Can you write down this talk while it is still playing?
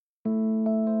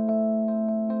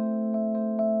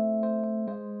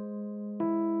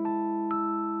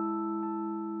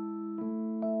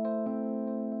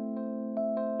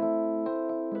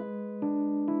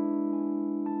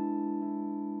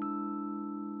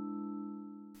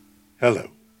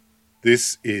Hello.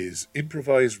 This is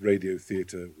Improvised Radio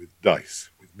Theatre with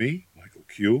Dice, with me, Michael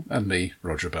Kuehl. And me,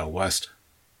 Roger Bell West.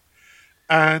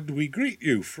 And we greet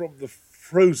you from the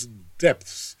frozen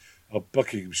depths of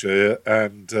Buckinghamshire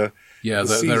and...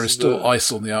 there is still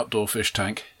ice on the outdoor fish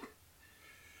tank.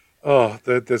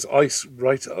 There's ice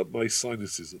right up my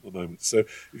sinuses at the moment. So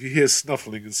if you hear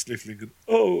snuffling and sniffling and,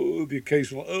 the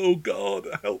occasional, oh God,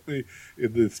 help me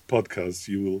in this podcast,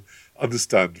 you will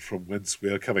understand from whence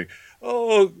we are coming.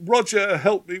 Oh, Roger,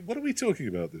 help me. What are we talking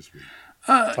about this week?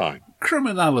 Time.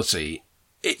 Criminality.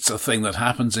 It's a thing that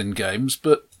happens in games,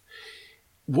 but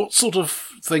what sort of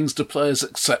things do players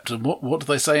accept and what do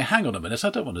they say? Hang on a minute, I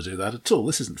don't want to do that at all.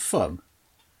 This isn't fun.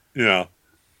 Yeah.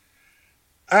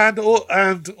 And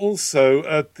also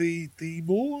the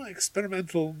more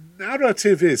experimental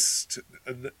narrativist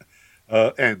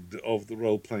end of the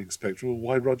role-playing spectrum, and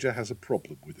why Roger has a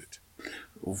problem with it.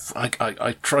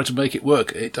 I try to make it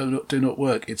work. It do not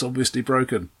work. It's obviously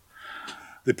broken.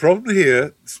 The problem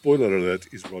here, spoiler alert,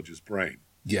 is Roger's brain.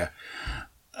 Yeah.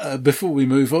 Before we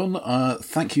move on,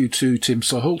 thank you to Tim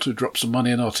Soholt who dropped some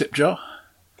money in our tip jar.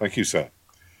 Thank you, sir.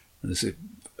 It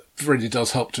really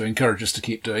does help to encourage us to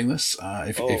keep doing this.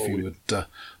 If you would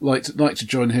like to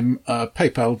join him,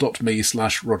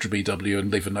 paypal.me/RogerBW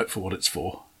and leave a note for what it's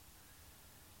for.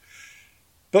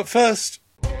 But first...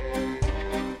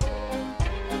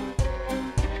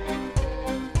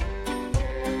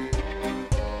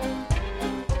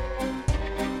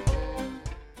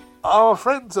 our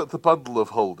friends at the Bundle of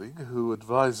Holding, who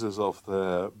advise us of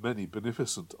their many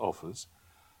beneficent offers,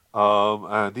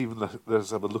 and even let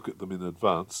us have a look at them in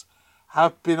advance,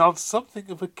 have been on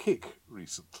something of a kick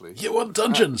recently. You want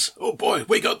dungeons? Oh boy,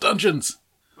 we got dungeons!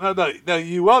 No,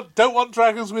 you don't want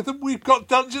dragons with them. We've got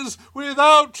dungeons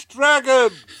without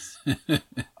dragons! And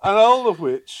all of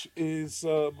which is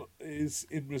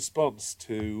in response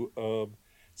to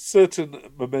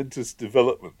certain momentous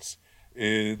developments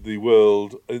in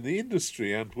the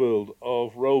industry and world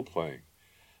of role-playing.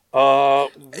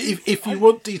 If you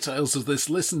want details of this,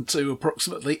 listen to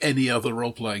approximately any other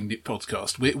role-playing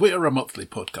podcast. We are a monthly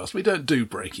podcast. We don't do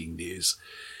breaking news.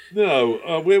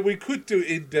 No, we could do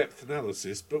in-depth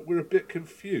analysis, but we're a bit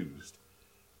confused.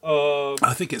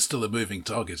 I think it's still a moving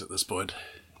target at this point.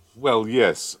 Well,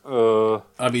 yes.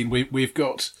 I mean, we've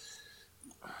got...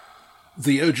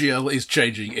 the OGL is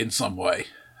changing in some way,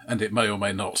 and it may or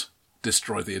may not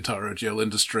destroy the entire OGL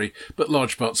industry, but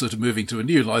large parts are moving to a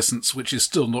new license, which is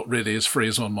still not really as free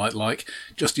as one might like.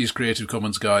 Just use Creative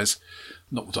Commons, guys.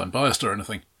 Not that I'm biased or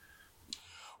anything.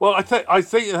 Well, I think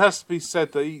it has to be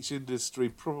said that each industry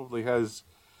probably has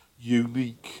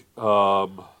unique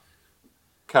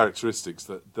characteristics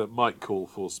that might call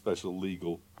for special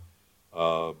legal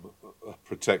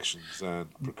protections and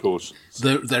precautions.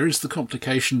 There is the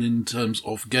complication in terms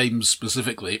of games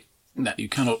specifically, that you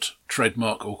cannot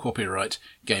trademark or copyright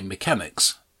game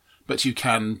mechanics, but you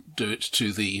can do it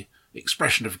to the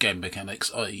expression of game mechanics,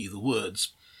 i.e. the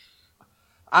words.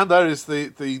 And there is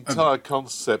the entire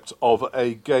concept of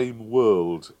a game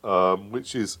world,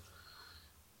 which has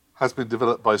been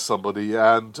developed by somebody,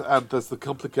 and there's the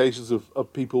complications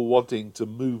of people wanting to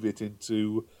move it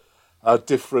into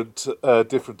different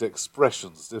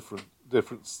expressions,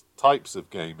 different types of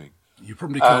gaming. You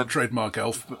probably can't trademark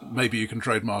Elf, but maybe you can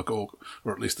trademark Orc,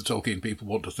 or at least the Tolkien people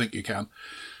want to think you can.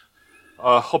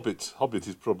 Hobbit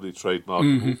is probably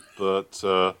trademarkable,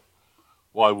 but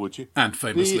why would you? And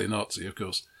famously Nazi, of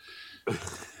course.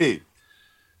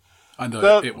 I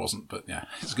know it wasn't, but yeah,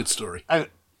 it's a good story. And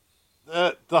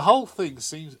the whole thing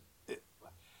seems...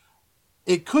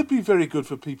 it could be very good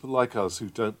for people like us who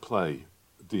don't play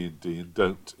D&D and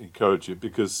don't encourage it,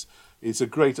 because it's a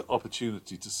great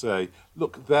opportunity to say,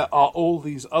 look, there are all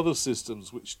these other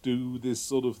systems which do this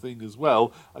sort of thing as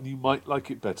well, and you might like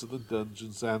it better than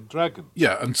Dungeons and Dragons.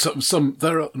 Yeah, and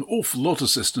there are an awful lot of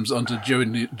systems under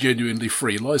genuinely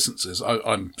free licenses.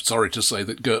 I'm sorry to say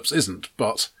that GURPS isn't,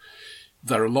 but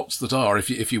there are lots that are.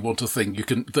 If you want a thing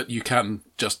that you can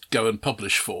just go and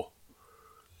publish for.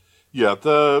 Yeah,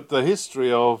 the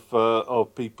history of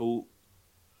people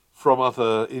from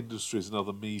other industries and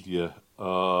other media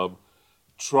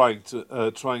trying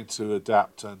to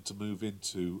adapt and to move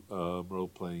into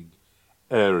role-playing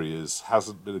areas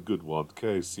hasn't been a good one.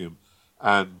 Chaosium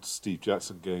and Steve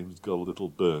Jackson Games got a little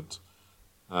burnt,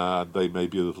 and they may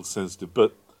be a little sensitive,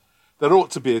 but there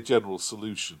ought to be a general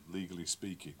solution, legally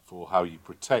speaking, for how you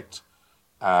protect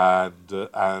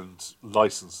and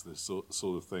license this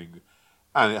sort of thing,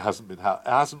 and it hasn't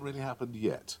really happened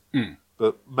yet.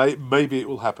 But maybe it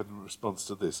will happen in response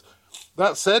to this.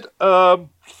 That said, a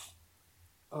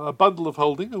bundle of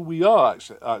holding, and we are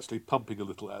actually pumping a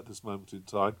little at this moment in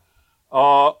time,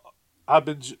 are have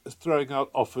been throwing out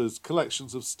offers,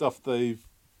 collections of stuff they've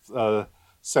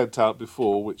sent out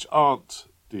before, which aren't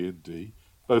D&D,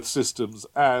 both systems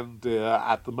and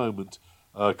at the moment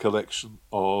a collection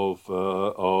of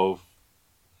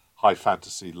high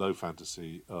fantasy, low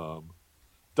fantasy,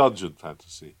 dungeon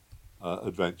fantasy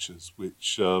adventures.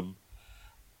 Which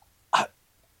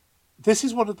this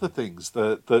is one of the things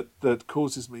that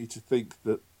causes me to think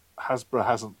that Hasbro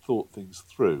hasn't thought things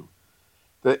through.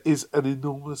 There is an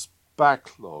enormous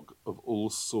backlog of all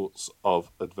sorts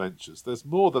of adventures. There's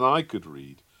more than I could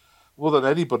read, more than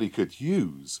anybody could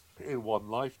use in one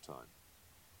lifetime,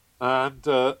 and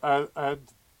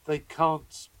they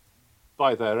can't,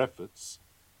 by their efforts,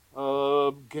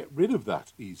 get rid of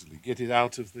that easily, get it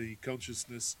out of the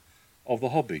consciousness of the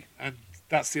hobby. And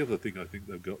that's the other thing I think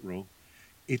they've got wrong.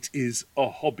 It is a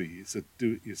hobby. It's a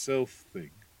do-it-yourself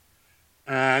thing,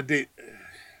 and it.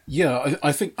 Yeah,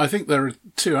 I think there are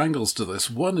two angles to this.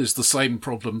 One is the same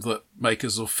problem that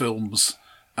makers of films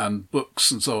and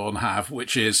books and so on have,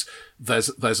 which is there's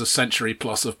a century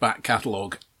plus of back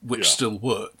catalogue which still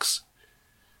works.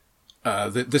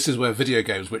 This is where video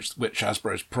games, which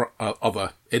Hasbro's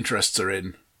other interests are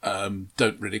in,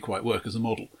 don't really quite work as a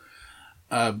model.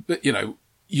 But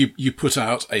you put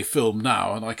out a film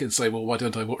now, and I can say, well, why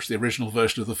don't I watch the original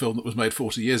version of the film that was made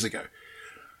 40 years ago?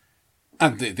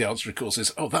 And the answer, of course,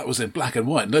 is, that was in black and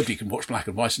white. Nobody can watch black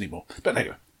and white anymore. But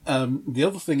anyway, the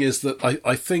other thing is that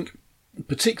I think,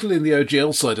 particularly in the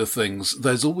OGL side of things,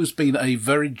 there's always been a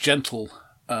very gentle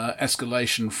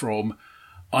escalation from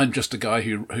I'm just a guy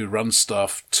who runs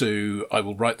stuff to I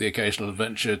will write the occasional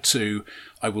adventure to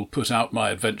I will put out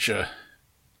my adventure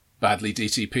badly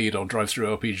DTP'd on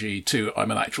Drive-Thru-RPG to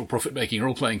I'm an actual profit-making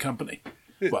role-playing company.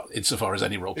 Well, insofar as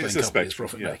any role-playing company is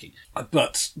profit-making. Yeah.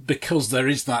 But because there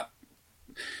is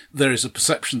a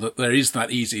perception that there is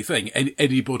that easy thing.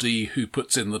 Anybody who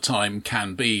puts in the time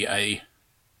can be a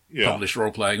published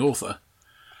role-playing author.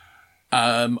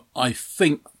 I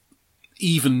think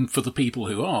even for the people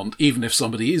who aren't, even if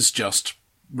somebody is just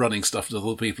running stuff that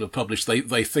other people have published,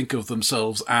 they think of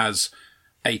themselves as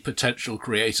a potential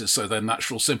creator, so their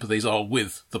natural sympathies are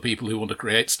with the people who want to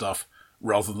create stuff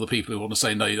rather than the people who want to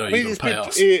say, no, you've got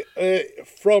to pay us.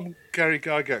 From Gary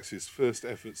Gygax's first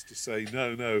efforts to say,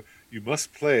 no, you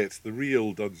must play it the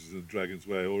real Dungeons and Dragons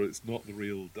way, or it's not the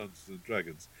real Dungeons and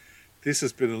Dragons. This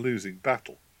has been a losing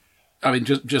battle. I mean,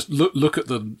 just look at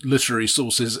the literary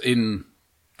sources in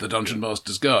the Dungeon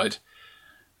Master's Guide,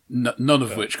 none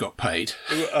of which got paid.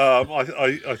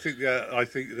 I think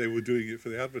they were doing it for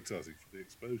the advertising, for the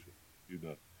exposure.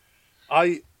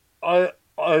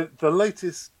 The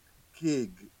latest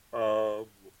gig, the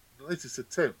latest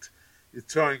attempt is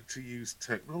trying to use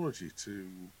technology to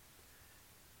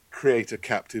create a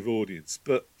captive audience,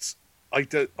 but I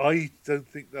don't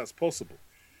think that's possible.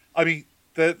 I mean,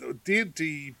 the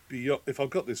D&D Beyond, if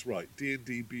I've got this right,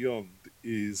 D&D Beyond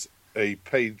is a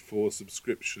paid-for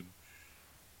subscription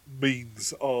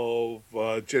means of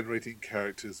generating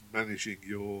characters, managing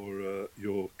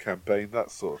your campaign, that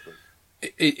sort of thing.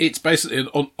 It's basically an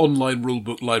online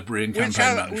rulebook library and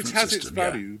campaign management system. Which has system, its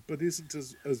value, but isn't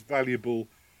as valuable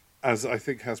as I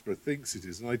think Hasbro thinks it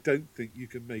is. And I don't think you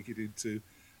can make it into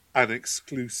an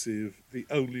exclusive, the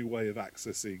only way of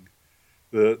accessing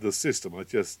the system.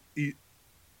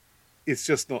 It's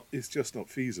just not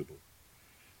feasible.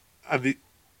 And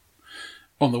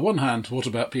on the one hand, what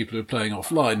about people who are playing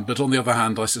offline? But on the other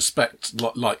hand, I suspect,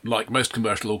 like most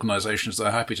commercial organisations,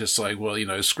 they're happy to say, well,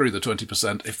 screw the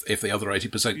 20% if the other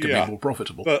 80% can be more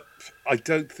profitable. But I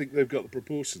don't think they've got the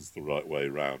proportions the right way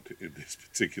around in this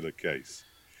particular case.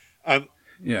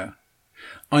 Yeah.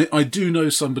 I do know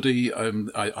somebody,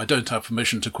 I don't have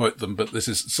permission to quote them, but this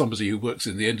is somebody who works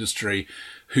in the industry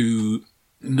who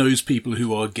knows people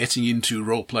who are getting into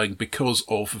role-playing because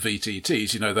of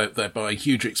VTTs. They're buying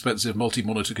huge, expensive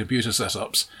multi-monitor computer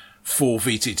setups for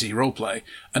VTT roleplay.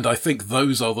 And I think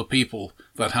those are the people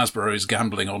that Hasbro is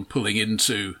gambling on pulling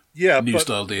into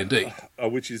new-style D&D.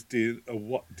 Which is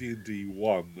D&D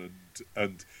 1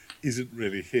 and isn't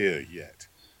really here yet.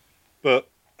 But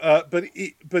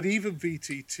even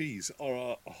VTTs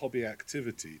are a hobby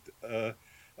activity. A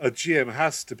GM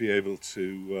has to be able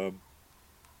to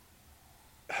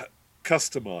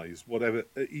customize whatever,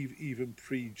 even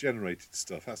pre-generated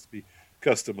stuff has to be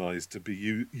customized to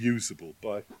be usable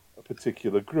by a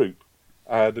particular group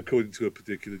and according to a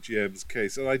particular GM's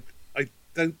case. And I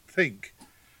don't think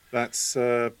that's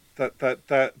that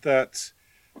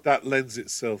lends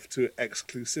itself to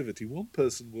exclusivity. One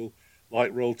person will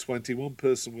like Roll20, one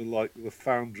person will like the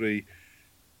Foundry.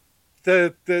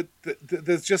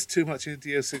 There's just too much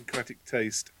idiosyncratic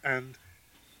taste, and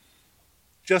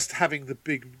just having the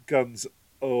big guns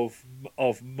of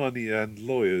money and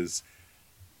lawyers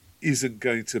isn't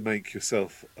going to make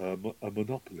yourself a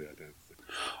monopoly, I don't think.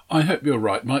 I hope you're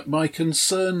right. My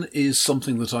concern is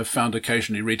something that I've found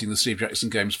occasionally reading the Steve Jackson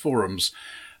Games forums.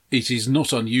 It is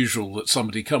not unusual that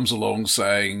somebody comes along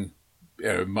saying,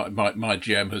 my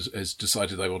GM has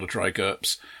decided they want to try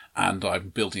GURPS, and I'm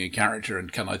building a character,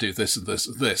 and can I do this and this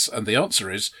and this? And the answer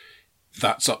is,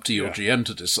 that's up to your GM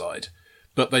to decide.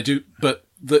 But they do. But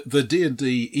the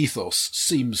D&D ethos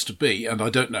seems to be, and I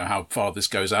don't know how far this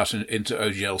goes out into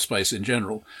OGL space in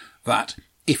general, that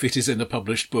if it is in a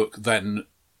published book, then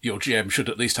your GM should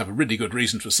at least have a really good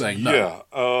reason for saying no.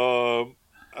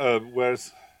 Yeah.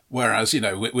 Whereas,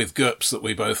 with GURPS that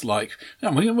we both like,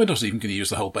 we're not even going to use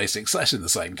the whole basic set in the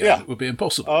same game. Yeah. It would be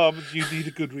impossible. You need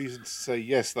a good reason to say,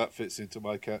 yes, that fits into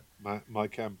my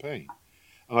campaign.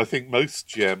 And I think most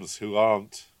GMs who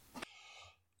aren't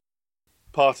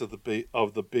part of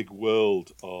the big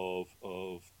world of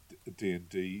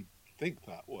D&D think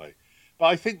that way. But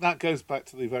I think that goes back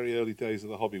to the very early days of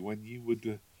the hobby, when you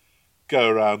would go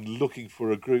around looking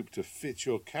for a group to fit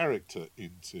your character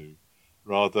into,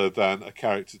 rather than a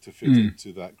character to fit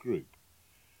into that group.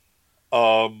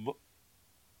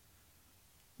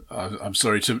 I'm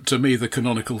sorry, to me, the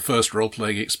canonical first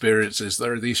role-playing experience is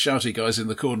there are these shouty guys in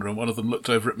the corner, and one of them looked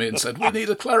over at me and said, "We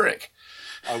need a cleric."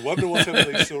 I wonder whatever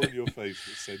they saw in your face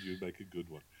that said you'd make a good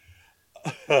one.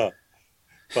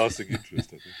 Passing interest,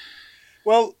 I think.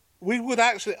 Well,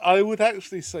 I would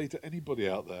actually say to anybody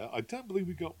out there, I don't believe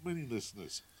we've got many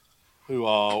listeners who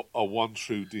are one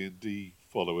true D&D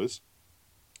followers,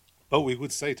 but we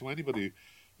would say to anybody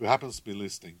who happens to be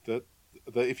listening that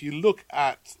if you look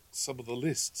at some of the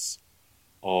lists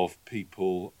of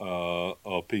people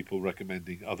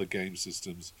recommending other game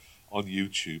systems on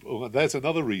YouTube, there's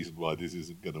another reason why this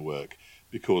isn't going to work,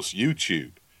 because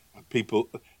YouTube and people,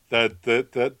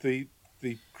 the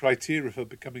criteria for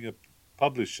becoming a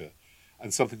publisher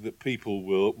and something that people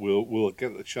will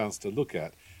get the chance to look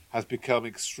at has become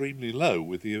extremely low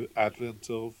with the advent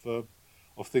of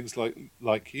things like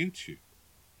YouTube.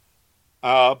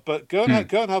 But go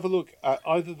and have a look at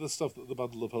either the stuff that the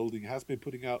Bundle of Holding has been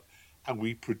putting out, and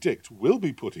we predict will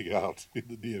be putting out in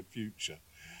the near future,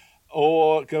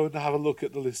 or go and have a look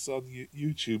at the lists on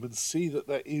YouTube and see that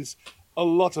there is a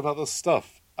lot of other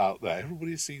stuff out there.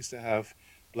 Everybody seems to have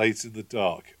Blades in the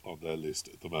Dark on their list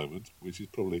at the moment, which is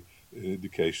probably an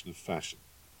indication of fashion.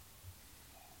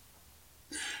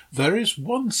 There is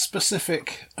one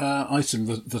specific item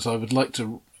that I would like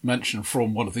to mention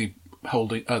from one of the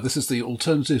holding. This is the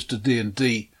Alternatives to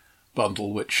D&D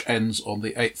bundle, which ends on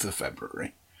the 8th of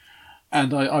February.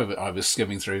 And I was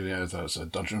skimming through, there's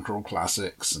Dungeon Crawl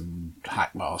Classics and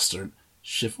Hackmaster and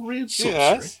Chivalry and Sorcery.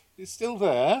 Yes, it's still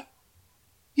there.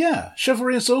 Yeah,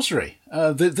 Chivalry and Sorcery.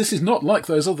 This is not like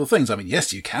those other things. I mean,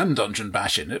 yes, you can dungeon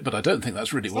bash in it, but I don't think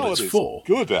that's really what it's for.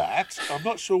 Good at. I'm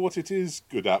not sure what it is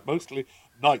good at. Mostly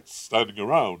knights standing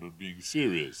around and being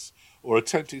serious, or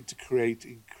attempting to create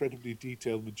incredibly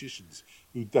detailed magicians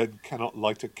who then cannot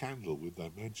light a candle with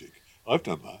their magic. I've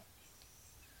done that.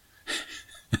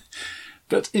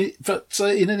 But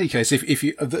in any case, if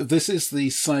you this is the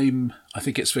same, I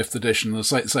think it's 5th edition, the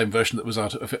same version that was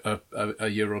out a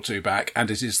year or two back,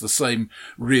 and it is the same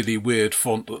really weird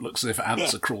font that looks as if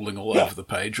ants are crawling all over the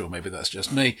page, or maybe that's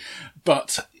just me.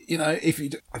 But if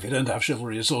you don't have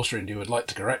Chivalry and Sorcery and you would like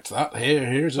to correct that,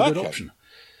 here's a good option.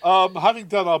 Having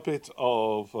done our bit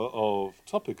of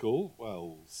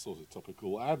topical, sort of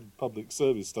topical and public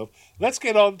service stuff, let's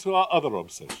get on to our other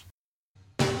obsession.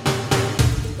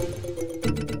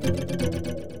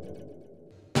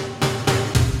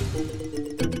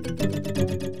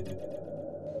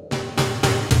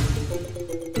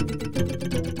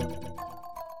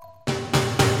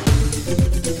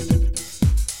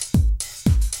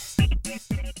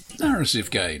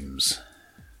 Narrative games.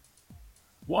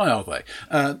 Why are they?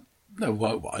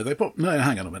 Why are they? No,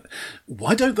 hang on a minute.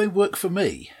 Why don't they work for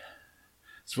me?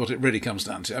 That's what it really comes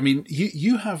down to. I mean,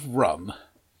 you have run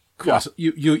quite.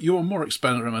 Yeah. You are more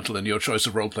experimental in your choice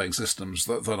of role-playing systems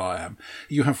than I am.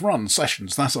 You have run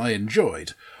sessions that I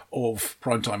enjoyed of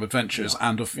Primetime Adventures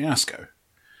and of Fiasco,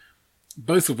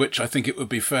 both of which I think it would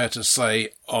be fair to say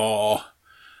are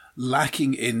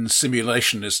lacking in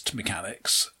simulationist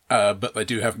mechanics. But they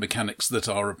do have mechanics that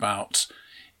are about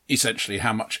essentially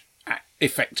how much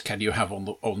effect can you have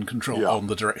on control on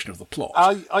the direction of the plot.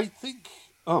 I think.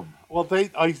 I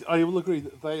will agree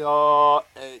that they are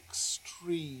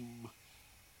extreme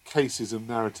cases of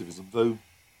narrativism. Though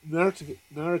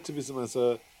narrativism as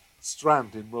a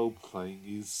strand in role playing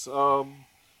is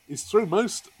through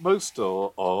most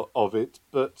of it,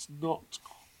 but not.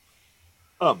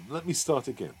 Let me start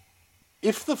again.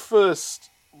 If the first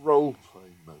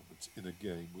role-playing moment in a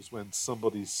game was when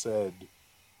somebody said,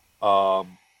 I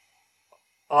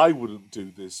wouldn't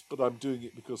do this, but I'm doing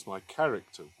it because my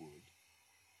character would,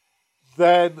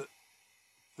 then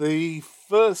the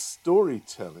first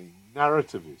storytelling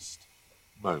narrativist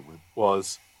moment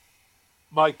was,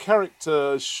 my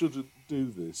character shouldn't do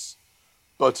this,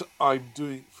 but I'm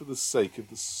doing it for the sake of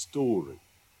the story.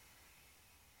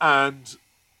 And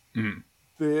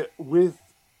with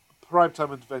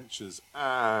Primetime Adventures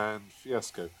and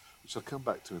Fiasco, which I'll come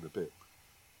back to in a bit,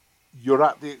 you're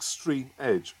at the extreme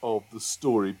edge of the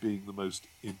story being the most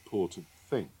important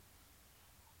thing.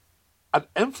 An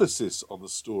emphasis on the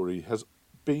story has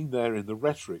been there in the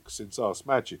rhetoric since Ars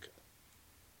Magica.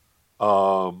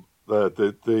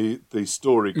 The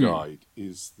story guide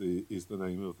is the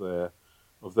name of their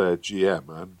GM,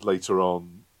 and later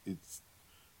on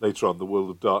the World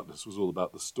of Darkness was all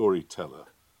about the storyteller.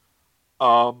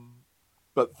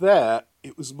 But there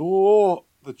it was more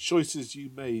the choices you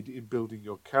made in building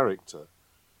your character.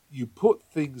 You put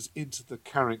things into the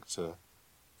character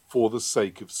for the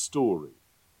sake of story.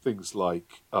 Things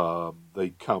like they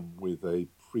come with a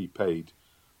prepaid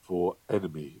for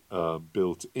enemy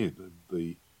built in, and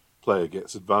the player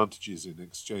gets advantages in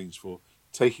exchange for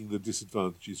taking the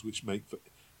disadvantages, which make for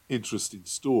interesting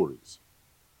stories.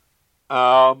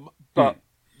 But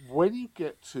when you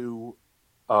get to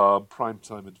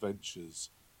Primetime Adventures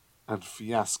and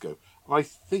Fiasco, and I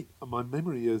think my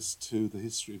memory as to the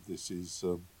history of this is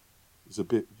a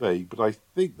bit vague, but I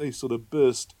think they sort of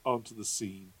burst onto the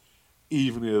scene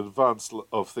even in advance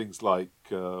of things like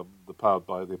the Powered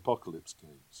by the Apocalypse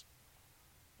games.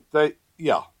 They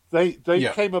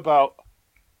came about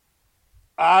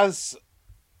as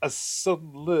a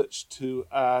sudden lurch to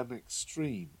an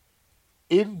extreme.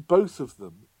 In both of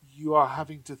them, you are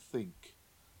having to think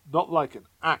not like an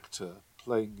actor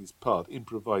playing his part,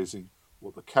 improvising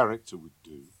what the character would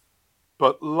do,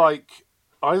 but like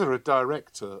either a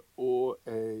director or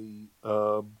a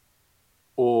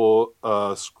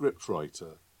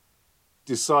scriptwriter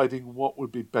deciding what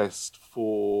would be best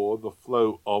for the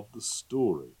flow of the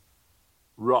story.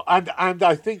 Right, and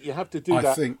I think you have to do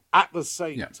that at the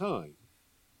same time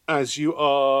as you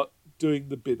are doing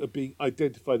the bit of being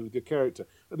identified with your character,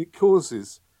 and it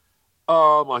causes,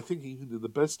 I think even in the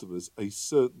best of us, a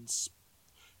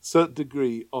certain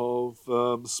degree of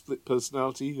split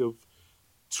personality, of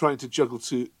trying to juggle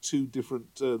two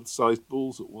different sized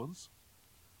balls at once.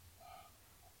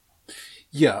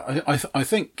 Yeah, I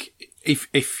think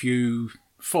if you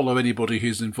follow anybody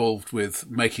who's involved with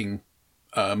making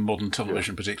modern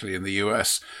television, particularly in the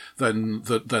US, then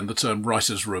the term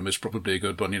writer's room is probably a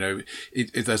good one. You know,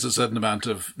 there's a certain amount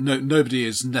of nobody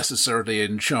is necessarily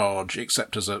in charge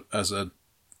except as a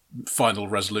final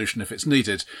resolution if it's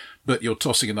needed, but you're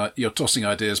tossing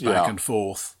ideas back and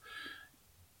forth.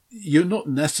 You're not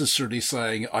necessarily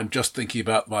saying, I'm just thinking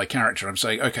about my character. I'm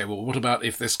saying, okay, well, what about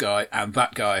if this guy and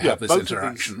that guy have this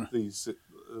interaction?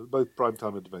 Both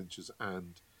Primetime Adventures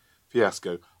and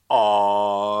Fiasco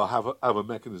have a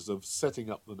mechanism of setting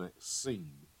up the next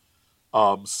scene.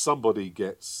 Somebody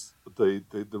gets the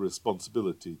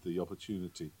responsibility, the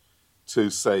opportunity to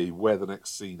say where the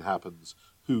next scene happens,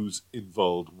 who's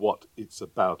involved, what it's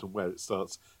about, and where it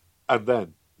starts, and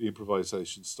then the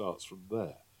improvisation starts from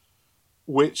there.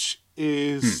 Which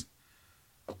is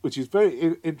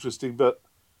very interesting, but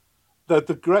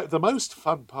the most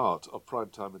fun part of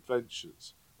Primetime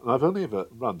Adventures, and I've only ever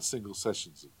run single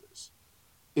sessions of this,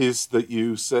 is that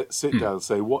you sit down and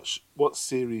say, what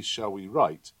series shall we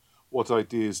write? What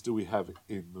ideas do we have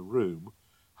in the room?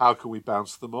 How can we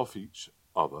bounce them off each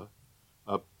other?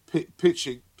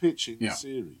 Pitching the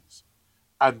series,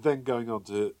 and then going on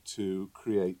to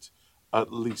create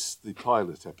at least the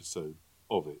pilot episode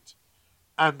of it.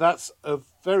 And that's a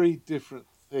very different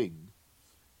thing.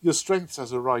 Your strengths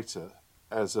as a writer,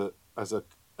 as a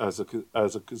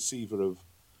conceiver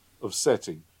of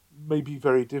setting, may be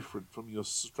very different from your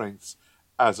strengths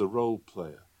as a role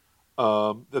player.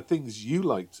 The things you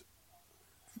liked.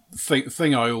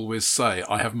 Thing I always say,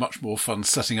 I have much more fun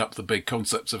setting up the big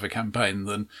concepts of a campaign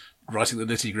than writing the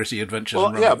nitty gritty adventures.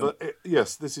 Well, yeah, but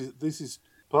yes, this is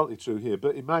partly true here.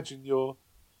 But imagine you're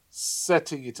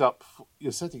setting it up.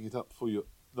 You're setting it up for your,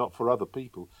 not for other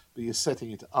people, but you're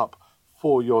setting it up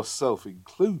for yourself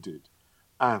included,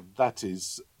 and that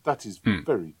is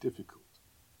very difficult.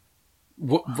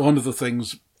 One of the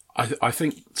things I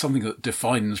think something that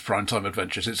defines Primetime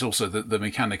Adventures, it's also the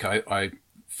mechanic I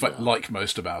like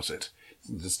most about it.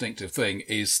 The distinctive thing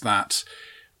is that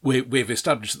we've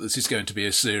established that this is going to be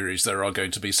a series. There are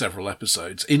going to be several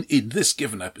episodes. In this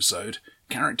given episode,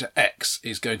 character X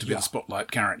is going to be the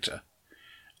spotlight character.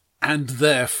 And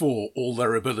therefore, all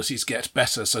their abilities get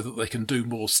better so that they can do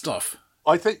more stuff.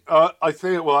 I think. Well,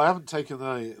 I haven't taken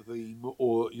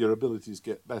or your abilities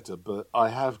get better, but I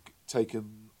have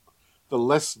taken the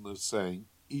lesson of saying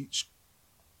each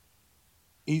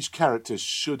character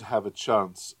should have a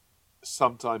chance,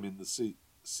 sometime in the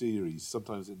series,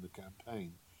 sometimes in the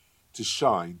campaign, to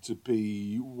shine, to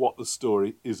be what the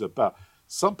story is about.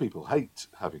 Some people hate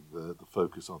having the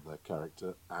focus on their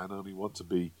character and only want to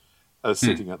be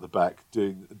sitting at the back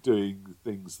doing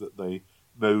things that they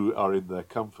know are in their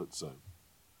comfort zone.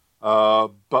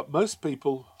 But most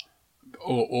people...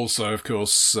 Also, of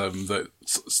course, that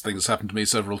things happened to me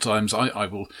several times.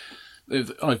 I've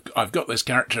got this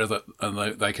character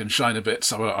and they can shine a bit,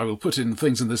 so I will put in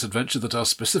things in this adventure that are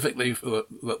specifically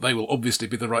that they will obviously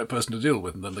be the right person to deal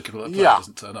with, and then the player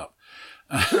doesn't turn up.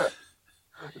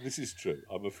 This is true,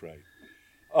 I'm afraid.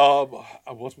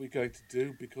 And what are we going to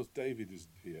do? Because David isn't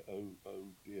here.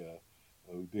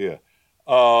 Oh dear.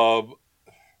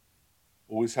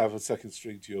 Always have a second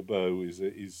string to your bow is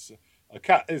a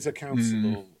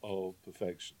counsel of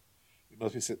perfection. It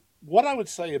must be said. What I would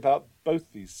say about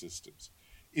both these systems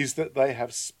is that they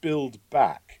have spilled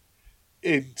back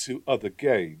into other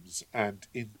games and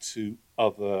into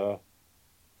other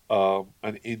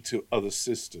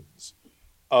systems.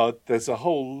 There's a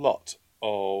whole lot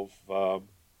of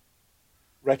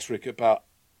rhetoric about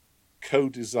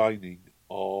co-designing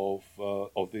of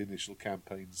the initial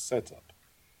campaign setup,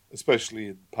 especially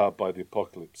in Powered by the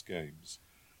Apocalypse games,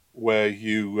 where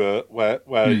you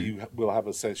you will have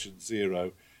a session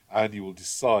 0 and you will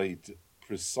decide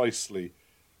precisely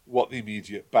what the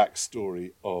immediate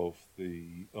backstory of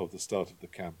the start of the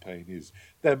campaign is.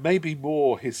 There may be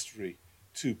more history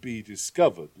to be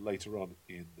discovered later on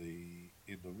in the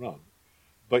run,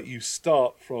 but you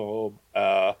start from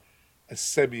a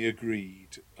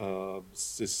semi-agreed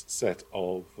set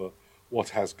of what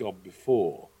has gone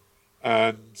before,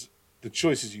 and the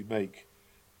choices you make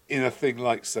in a thing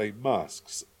like, say,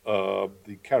 Masks,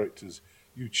 the characters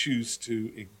you choose to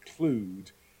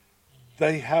include,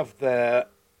 they have their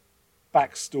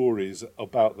backstories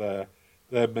about their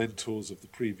mentors of the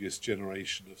previous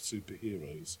generation of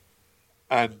superheroes,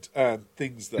 and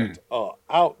things that are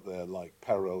out there, like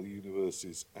parallel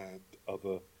universes and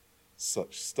other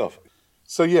such stuff.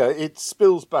 So yeah, it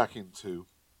spills back into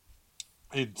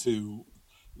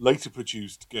later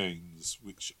produced games,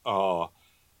 which are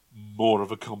more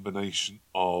of a combination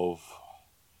of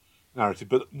narrative,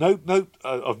 but note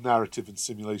of narrative and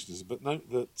simulationism. But note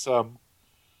that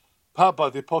Powered by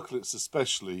the Apocalypse,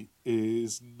 especially,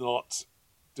 is not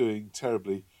doing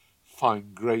terribly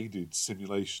fine-graded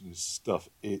simulationist stuff.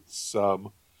 It's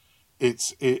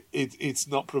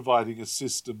not providing a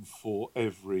system for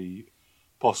every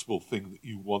possible thing that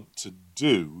you want to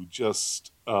do.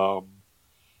 Just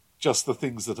the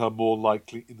things that are more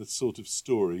likely in the sort of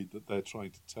story that they're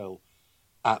trying to tell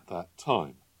at that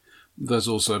time. There's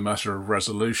also a matter of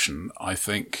resolution, I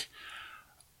think,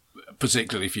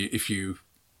 particularly if you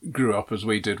grew up as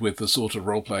we did with the sort of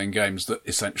role-playing games that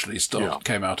essentially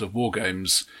came out of war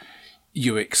games.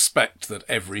 You expect that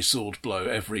every sword blow,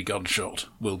 every gunshot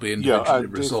will be individually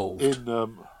resolved.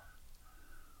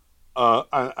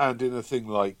 And in a thing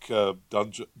like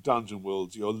Dungeon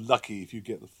Worlds, you're lucky if you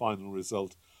get the final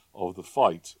result of the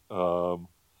fight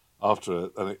after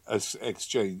an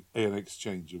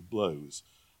exchange of blows.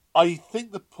 I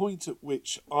think the point at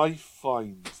which I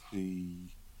find the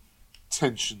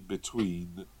tension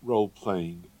between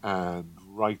role-playing and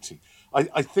writing,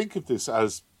 I think of this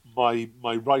as my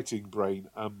writing brain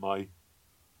and my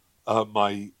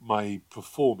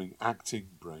performing acting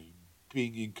brain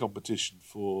being in competition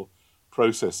for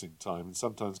processing time and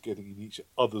sometimes getting in each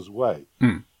other's way.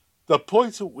 The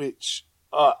point at which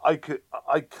I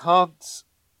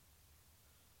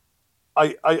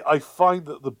find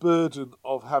that the burden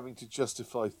of having to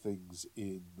justify things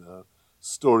in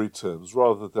story terms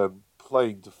rather than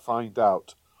playing to find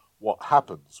out what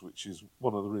happens, which is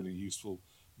one of the really useful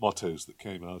mottos that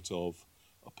came out of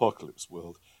Apocalypse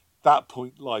World, that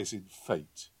point lies in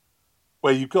Fate,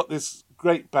 where you've got this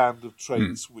great band of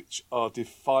traits which are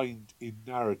defined in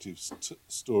narrative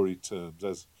story terms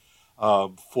as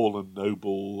fallen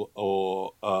noble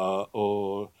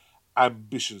or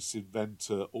ambitious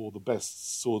inventor or the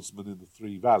best swordsman in the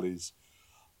Three Valleys.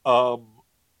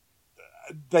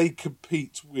 They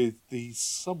compete with the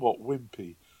somewhat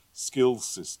wimpy skills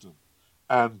system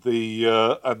and the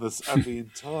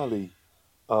entirely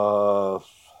kind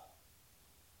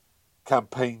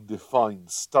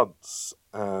campaign-defined stunts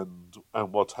and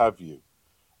what have you.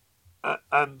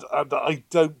 And I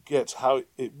don't get how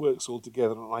it works all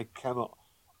together, and I cannot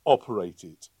operate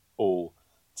it all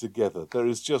together. There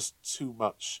is just too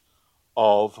much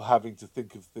of having to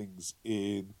think of things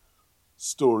in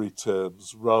story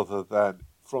terms rather than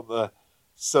from the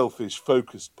selfish,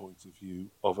 focused point of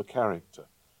view of a character,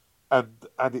 and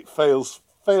it fails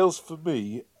for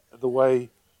me the way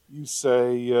you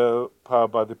say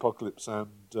Powered by the Apocalypse and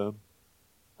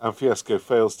Fiasco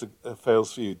fails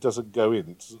for you. It doesn't go in.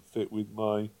 It doesn't fit with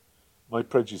my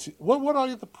prejudice. What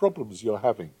are the problems you're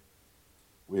having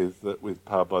with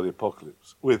Powered by the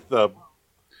Apocalypse, with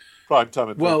Prime Time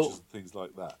Adventures and things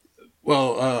like that?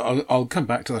 Well, I'll come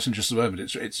back to that in just a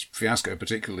moment. It's Fiasco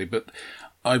particularly, but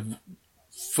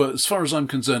as far as I'm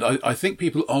concerned, I think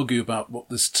people argue about what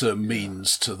this term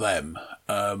means to them.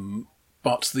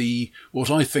 But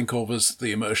what I think of as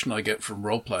the immersion I get from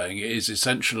role-playing is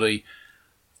essentially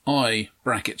I,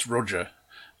 brackets Roger,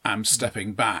 am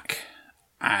stepping back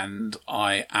and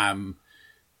I am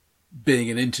being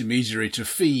an intermediary to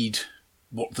feed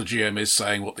what the GM is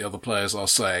saying, what the other players are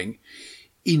saying,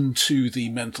 into the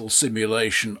mental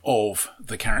simulation of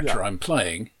the character I'm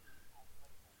playing.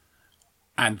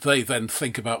 And they then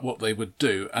think about what they would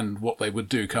do, and what they would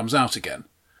do comes out again.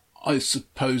 I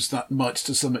suppose that might,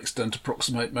 to some extent,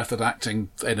 approximate method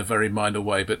acting in a very minor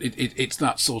way, but it's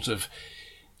that sort of,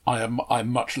 I'm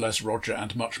much less Roger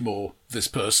and much more this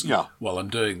person while I'm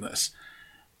doing this.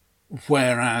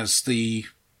 Whereas the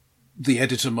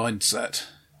editor mindset,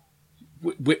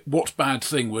 what bad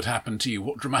thing would happen to you,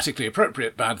 what dramatically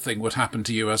appropriate bad thing would happen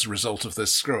to you as a result of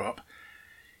this screw-up,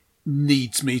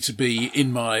 needs me to be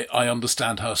in my I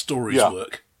understand how stories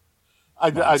work.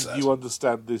 And you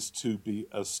understand this to be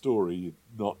a story,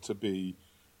 not to be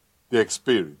the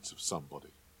experience of somebody.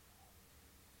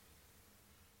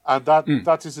 And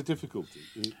that is a difficulty.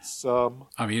 It's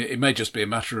I mean, it may just be a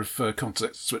matter of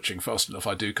context switching fast enough.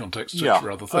 I do context switch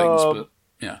for other things, but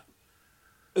yeah.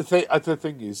 The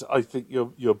thing is, I think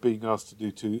you're being asked to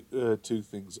do two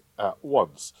things at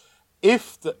once.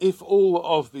 If all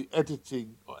of the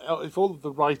editing, if all of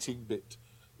the writing bit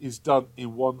is done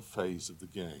in one phase of the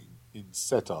game, in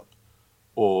setup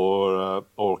or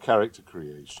character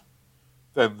creation,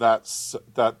 then that's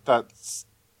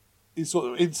it sort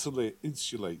of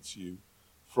insulates you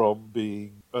from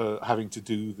being having to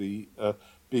do the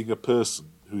being a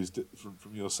person who is different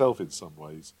from yourself in some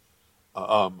ways.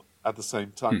 At the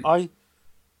same time, I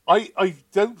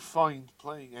don't find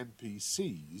playing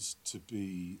NPCs to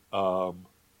be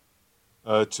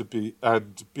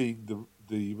and being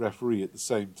the referee at the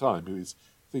same time, who is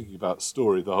thinking about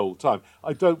story the whole time.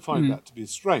 I don't find that to be a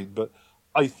strain, but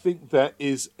I think there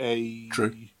is a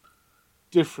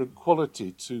different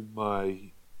quality to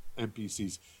my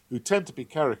NPCs who tend to be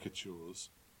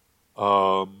caricatures,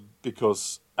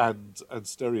 because and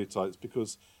stereotypes,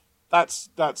 because that's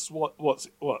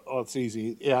what's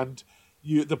easy, and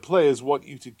the players want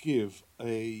you to give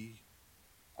a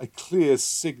clear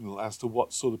signal as to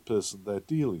what sort of person they're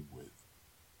dealing with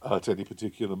at any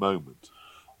particular moment.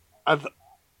 And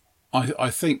I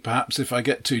think perhaps if I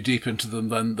get too deep into them,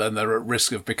 then they're at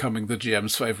risk of becoming the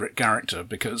GM's favourite character,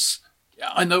 because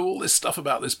I know all this stuff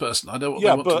about this person. I know what they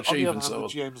want to achieve and so on. The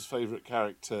GM's favourite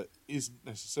character isn't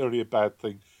necessarily a bad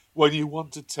thing when you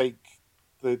want to take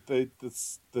the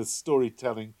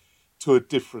storytelling to a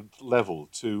different level,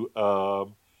 to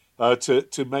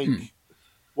make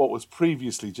what was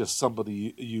previously just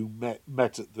somebody you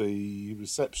met at the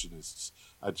receptionists,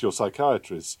 at your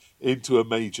psychiatrist, into a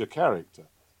major character.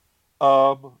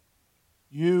 But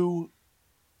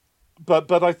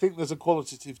I think there's a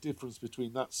qualitative difference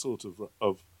between that sort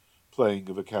of playing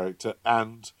of a character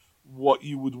and what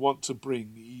you would want to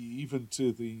bring even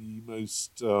to the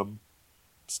most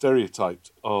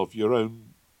stereotyped of your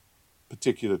own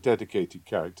particular dedicated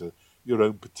character, your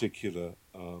own particular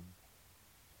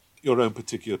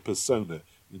persona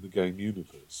in the game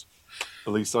universe.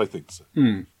 At least I think so.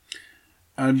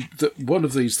 And one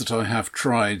of these that I have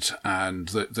tried, and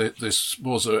this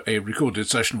was a recorded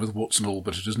session with warts and all,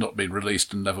 but it has not been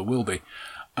released and never will be,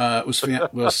 was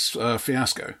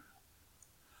Fiasco.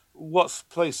 What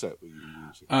playset were you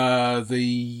using?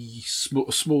 The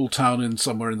small town in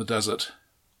somewhere in the desert.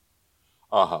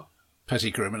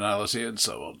 Petty criminality and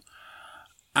so on.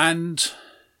 And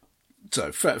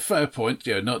so, fair point.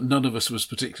 None of us was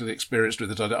particularly experienced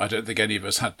with it. I don't think any of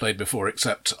us had played before,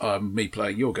 except me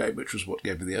playing your game, which was what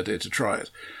gave me the idea to try it.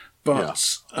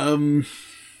 But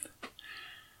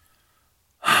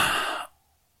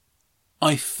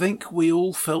I think we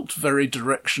all felt very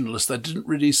directionless. There didn't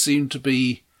really seem to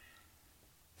be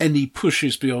any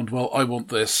pushes beyond, well, I want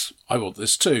this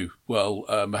too. Well,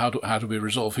 how do we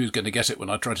resolve who's going to get it when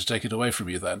I try to take it away from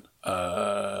you then?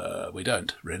 We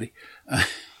don't, really.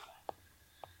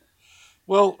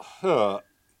 Well,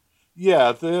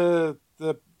 yeah, the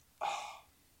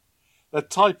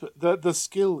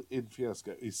skill in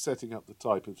Fiasco is setting up the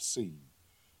type of scene,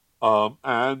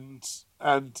 and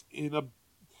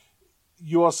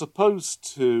you are supposed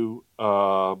to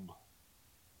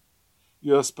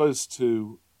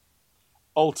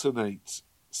alternate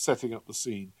setting up the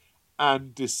scene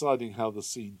and deciding how the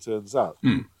scene turns out.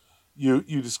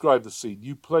 You describe the scene,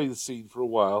 you play the scene for a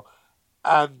while,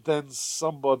 and then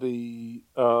somebody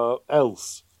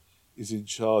else is in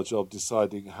charge of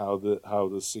deciding how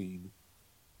the scene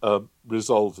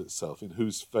resolves itself, in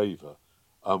whose favour,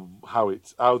 how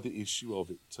the issue of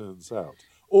it turns out.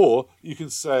 Or you can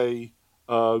say,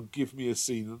 give me a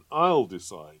scene and I'll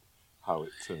decide how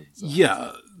it turns out.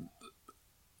 Yeah.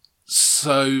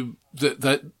 So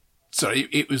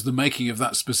it was the making of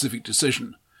that specific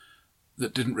decision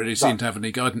that didn't really seem to have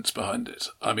any guidance behind it.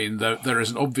 I mean, there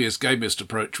is an obvious gamist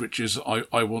approach, which is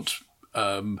I want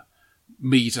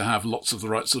me to have lots of the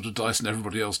right sort of dice and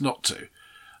everybody else not to.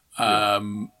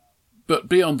 But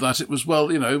beyond that, it was,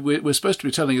 well, you know, we're supposed to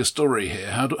be telling a story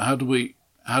here. How do we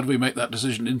make that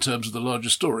decision in terms of the larger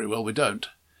story? Well, we don't.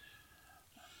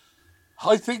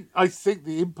 I think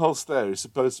the impulse there is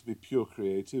supposed to be pure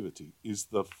creativity. Is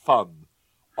the fun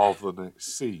of the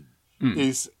next scene?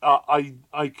 Is I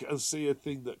can see a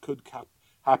thing that could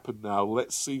happen now.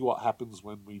 Let's see what happens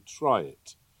when we try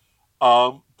it.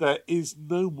 There is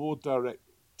no more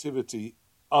directivity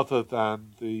other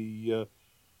than the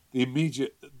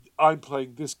immediate. I'm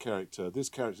playing this character. This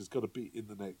character's got to be in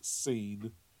the next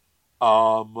scene.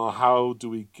 How do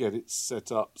we get it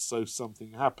set up so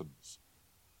something happens?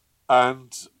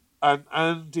 And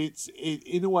it's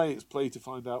in a way it's play to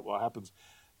find out what happens.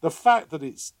 The fact that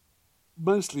it's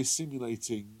mostly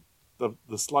simulating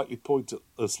the slightly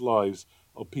pointless lives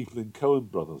of people in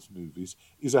Coen Brothers movies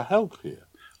is a help here.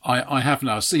 I have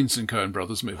now seen some Coen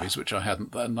Brothers movies, which I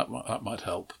hadn't then. That might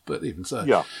help, but even so.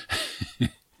 Yeah.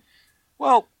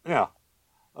 Well, yeah.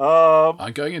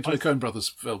 I'm going into a Coen Brothers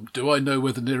film. Do I know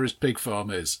where the nearest pig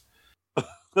farm is?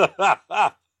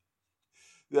 No,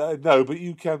 but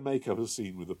you can make up a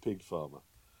scene with a pig farmer.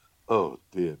 Oh,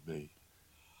 dear me.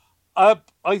 I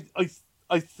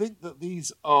think that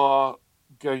these are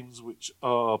games which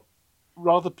are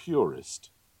rather purist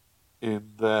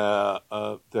in their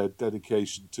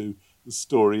dedication to the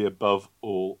story above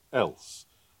all else,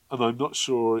 and I'm not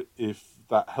sure if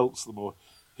that helps them or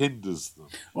hinders them.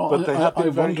 Well, but they have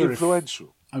been very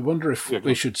influential. I wonder if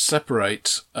we should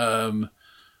separate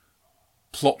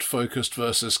plot focused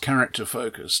versus character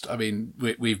focused. I mean,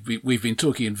 we've been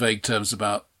talking in vague terms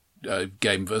about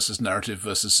game versus narrative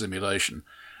versus simulation.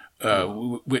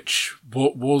 Which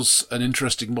was an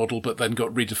interesting model, but then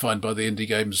got redefined by the Indie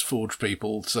Games Forge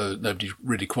people, so nobody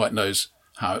really quite knows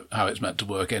how it's meant to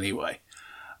work anyway.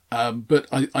 But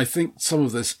I think some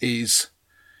of this is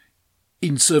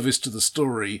in service to the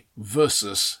story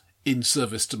versus in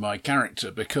service to my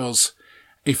character, because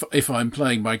if I'm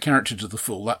playing my character to the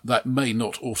full, that may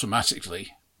not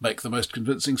automatically make the most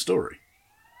convincing story.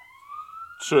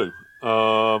 True.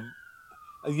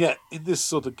 And yet, in this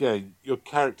sort of game, your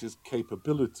character's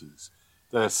capabilities,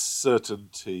 their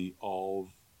certainty of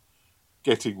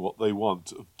getting what they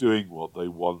want, of doing what they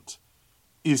want,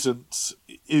 isn't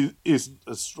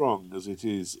as strong as it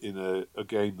is in a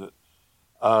game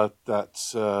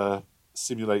that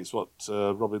simulates what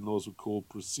Robin Laws would call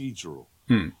procedural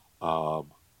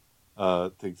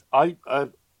things.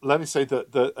 Let me say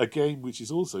that a game which is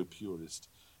also purist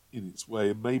in its way,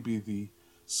 and maybe the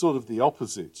sort of the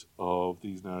opposite of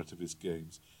these narrativist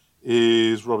games,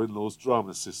 is Robin Law's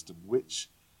drama system, which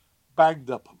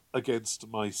banged up against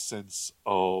my sense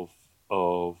of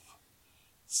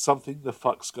something the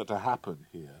fuck's got to happen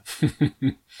here.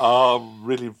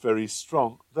 Really very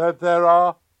strong. It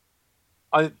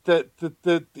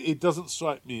doesn't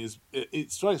strike me as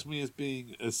it strikes me as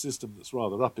being a system that's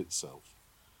rather up itself.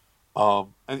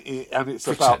 And it's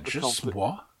about the conflict.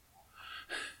 What?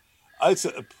 It's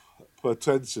a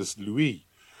pretentious Louis,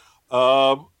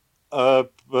 but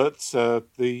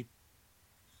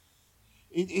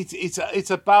it's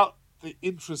about the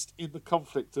interest in the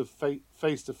conflict of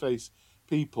face-to-face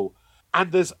people,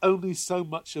 and there's only so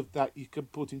much of that you can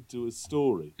put into a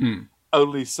story.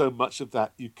 Only so much of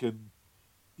that you can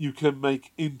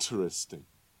make interesting,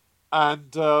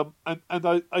 and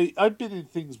I've been in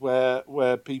things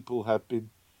where people have been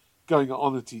going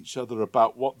on at each other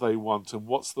about what they want and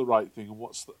what's the right thing and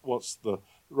what's the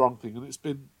wrong thing, and it's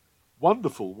been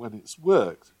wonderful when it's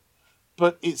worked,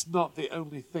 but it's not the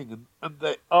only thing. And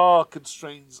there are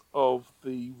constraints of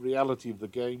the reality of the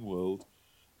game world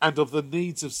and of the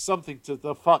needs of something to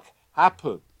the fuck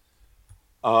happen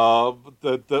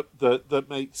that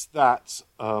makes that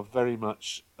very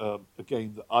much a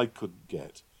game that I couldn't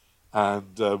get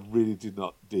and really did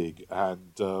not dig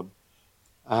and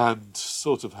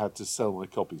sort of had to sell my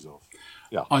copies of.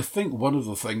 Yeah, I think one of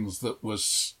the things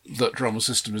that Drama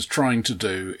System is trying to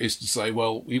do is to say,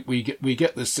 well, we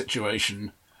get this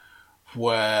situation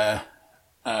where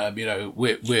I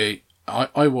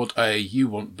want A, you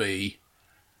want B,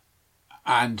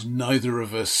 and neither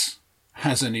of us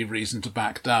has any reason to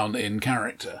back down in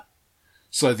character.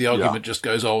 So the argument just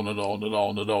goes on and on and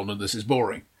on and on, and this is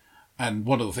boring. And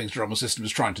one of the things Drama System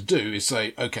is trying to do is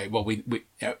say, okay, well, we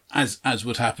as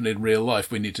would happen in real life,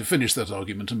 we need to finish that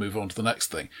argument and move on to the next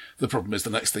thing. The problem is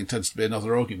the next thing tends to be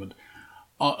another argument.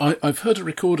 I've heard a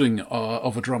recording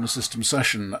of a Drama System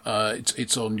session.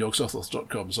 It's on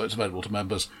yogg-sothoth.com, so it's available to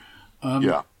members. And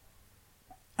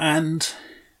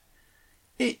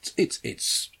it's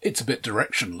a bit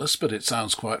directionless, but it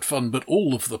sounds quite fun. But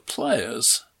all of the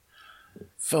players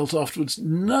felt afterwards,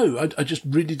 no, I just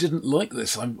really didn't like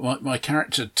this. My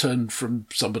character turned from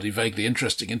somebody vaguely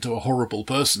interesting into a horrible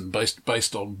person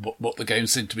based on what the game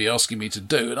seemed to be asking me to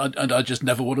do, and I just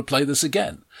never want to play this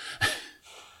again.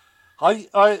 There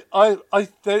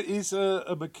is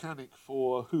a mechanic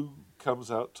for who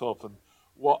comes out top and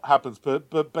what happens,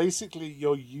 but basically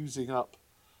you're using up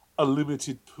a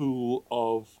limited pool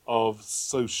of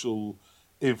social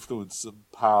influence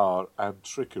and power and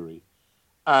trickery.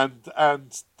 And then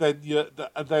at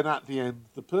the end,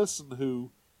 the person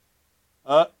who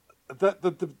the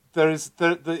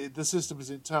system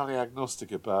is entirely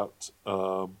agnostic about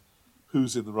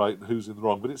who's in the right and who's in the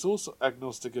wrong, but it's also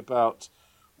agnostic about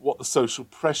what the social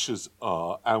pressures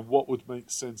are and what would make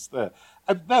sense there.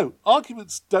 And no,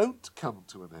 arguments don't come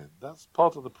to an end. That's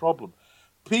part of the problem.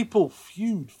 People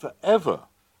feud forever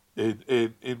in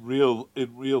real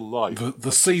life.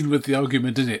 The scene with the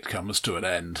argument in it comes to an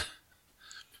end.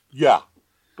 Yeah,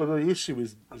 but the issue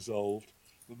isn't resolved.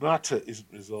 The matter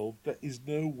isn't resolved. There is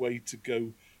no way to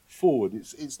go forward.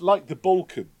 It's like the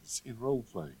Balkans in role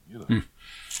playing.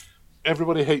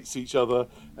 Everybody hates each other.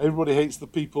 Everybody hates the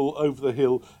people over the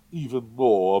hill even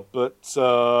more. But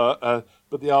the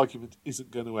argument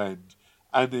isn't going to end,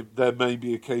 and there may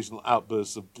be occasional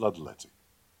outbursts of bloodletting.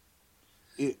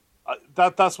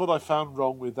 That's what I found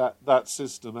wrong with that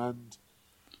system, and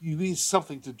you need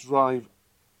something to drive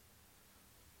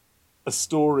a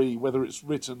story, whether it's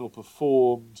written or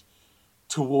performed,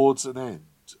 towards an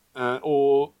end,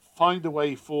 or find a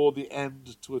way for the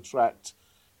end to attract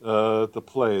the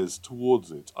players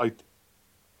towards it. I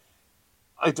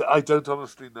don't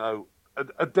honestly know.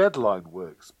 A deadline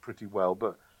works pretty well,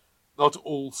 but not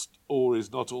all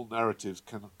stories, not all narratives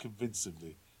can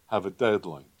convincingly have a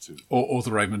deadline to. Or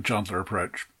the Raymond Chandler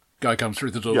approach. Guy comes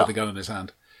through the door with a gun in his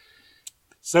hand.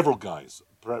 Several guys,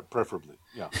 preferably,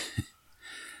 yeah.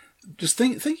 Just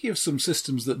thinking of some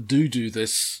systems that do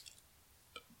this,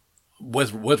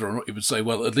 whether or not you would say,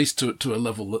 well, at least to a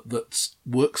level that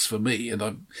works for me, and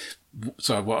I'm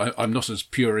not as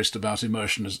purist about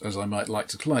immersion as I might like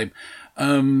to claim.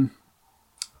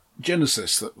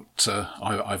 Genesis that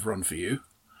I've run for you.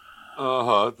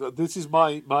 This is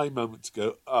my moment to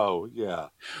go, oh, yeah.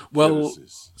 Well,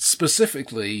 Genesis.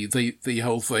 Specifically, the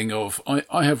whole thing of,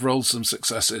 I have rolled some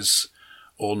successes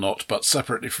or not, but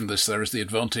separately from this, there is the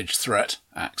advantage-threat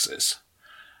axis.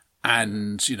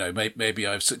 And, maybe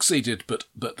I've succeeded, but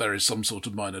there is some sort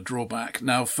of minor drawback.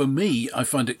 Now, for me, I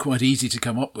find it quite easy to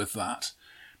come up with that,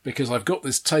 because I've got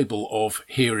this table of,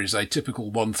 here is a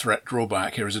typical 1-threat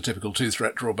drawback, here is a typical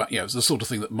 2-threat drawback. It's the sort of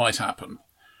thing that might happen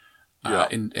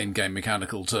in game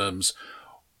mechanical terms.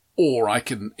 Or I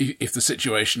can, if the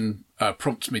situation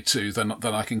prompts me to, then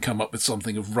I can come up with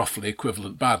something of roughly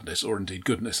equivalent badness, or indeed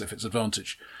goodness if it's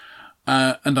advantage.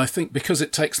 And I think because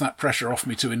it takes that pressure off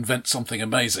me to invent something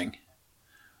amazing,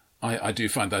 I do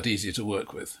find that easier to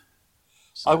work with.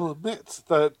 So. I will admit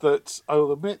that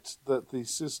the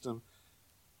system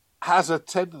has a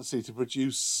tendency to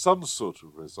produce some sort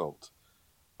of result.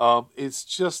 It's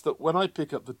just that when I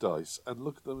pick up the dice and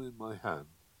look at them in my hand,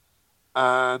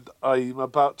 and I'm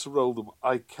about to roll them,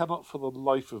 I cannot for the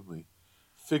life of me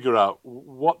figure out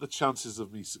what the chances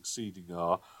of me succeeding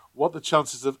are, what the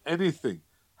chances of anything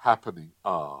happening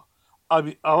are. I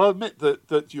mean, I'll admit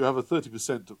that you have a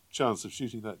 30% chance of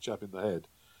shooting that chap in the head.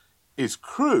 It's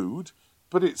crude,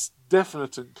 but it's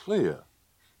definite and clear.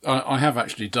 I have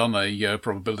actually done a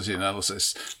probability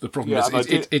analysis. The problem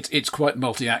is it's quite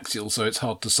multi-axial, so it's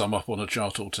hard to sum up on a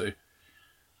chart or two.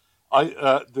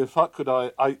 The fact could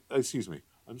I excuse me,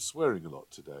 I'm swearing a lot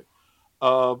today.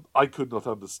 I could not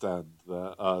understand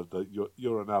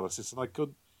your analysis, and I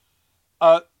couldn't.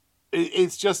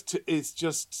 It's just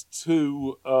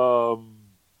too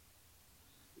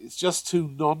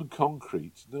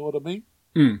non-concrete. You know what I mean?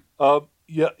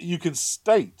 Yeah, you can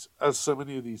state, as so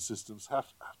many of these systems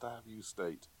have to have you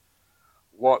state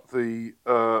what the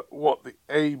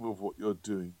aim of what you're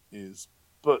doing is,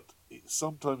 but it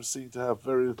sometimes seems to have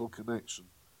very little connection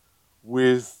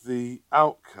with the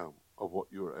outcome of what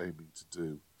you're aiming to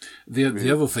do.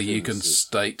 The other thing you can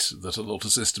state that a lot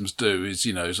of systems do is,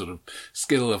 sort of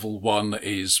skill level 1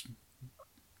 is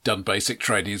done basic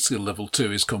training, skill level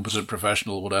 2 is competent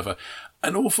professional, whatever.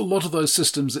 An awful lot of those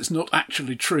systems, it's not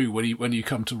actually true when you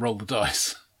come to roll the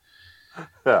dice.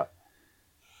 Yeah.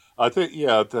 I think,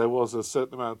 there was a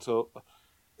certain amount of...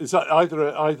 It's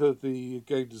either the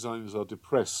game designers are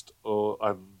depressed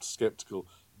and sceptical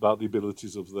about the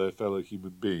abilities of their fellow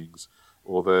human beings,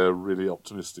 or they're really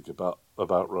optimistic about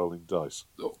rolling dice.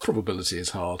 Probability is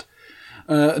hard.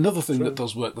 Another thing that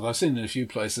does work that I've seen in a few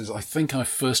places, I think I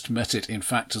first met it, in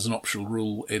fact, as an optional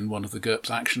rule in one of the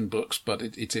GURPS action books, but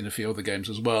it's in a few other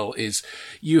games as well, is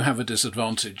you have a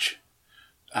disadvantage,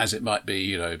 as it might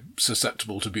be,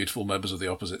 susceptible to beautiful members of the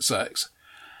opposite sex.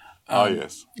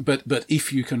 Yes. But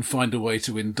if you can find a way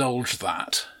to indulge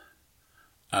that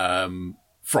from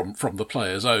the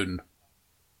player's own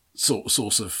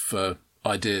source of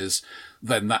ideas,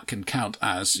 then that can count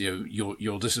as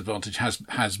your disadvantage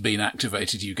has been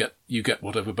activated. You get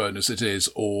whatever bonus it is,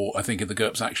 or I think in the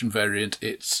GURPS action variant,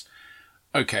 it's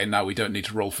okay. Now we don't need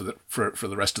to roll for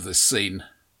the rest of this scene,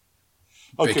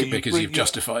 because you've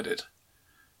justified it.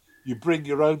 You bring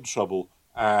your own trouble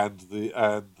and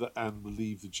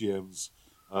relieve the GM's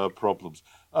problems.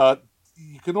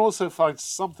 You can also find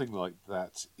something like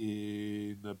that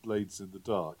in Blades in the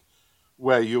Dark,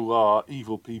 where you are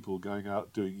evil people going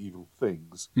out doing evil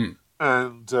things,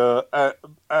 and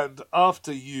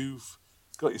after you've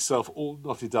got yourself all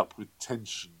knotted up with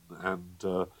tension and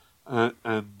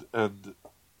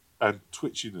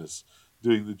twitchiness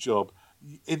doing the job,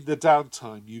 in the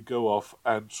downtime you go off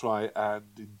and try and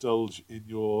indulge in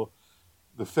your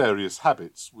nefarious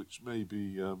habits, which may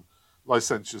be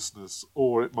licentiousness,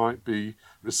 or it might be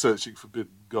researching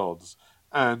forbidden gods,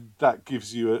 and that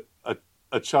gives you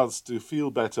a chance to feel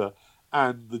better,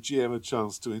 and the GM a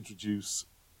chance to introduce,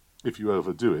 if you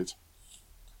overdo it,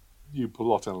 new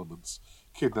plot elements,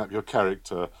 kidnap your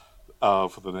character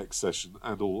for the next session,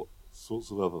 and all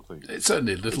sorts of other things. It's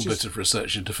certainly a little bit of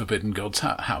research into forbidden gods.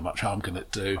 How much harm can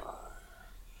it do?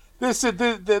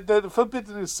 The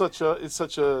forbidden is such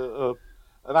an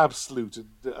absolute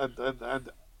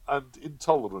and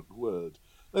intolerant word.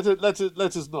 Let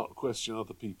us not question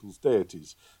other people's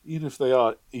deities, even if they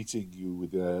are eating you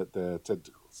with their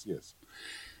tentacles. Yes.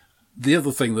 The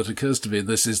other thing that occurs to me in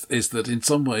this is that in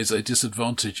some ways a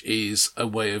disadvantage is a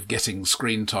way of getting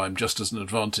screen time, just as an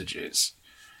advantage is.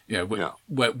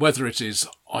 Whether it is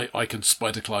I can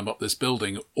spider climb up this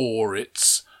building, or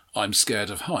it's I'm scared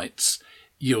of heights.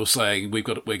 You're saying we're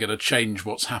going to change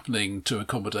what's happening to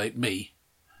accommodate me.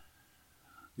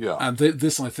 Yeah. And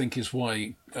this, I think, is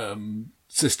why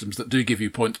systems that do give you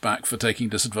points back for taking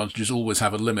disadvantages always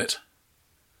have a limit.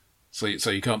 So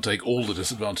you can't take all the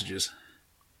disadvantages.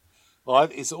 Well,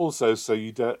 it's also so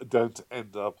you don't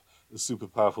end up a super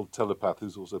powerful telepath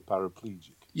who's also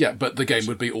paraplegic. Yeah, but the game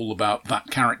would be all about that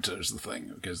character is the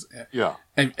thing, because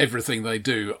everything they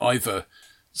do, either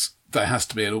there has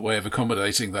to be a way of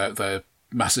accommodating their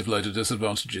massive load of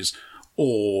disadvantages,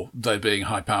 or they're being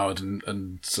high-powered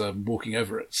and walking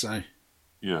over it. So,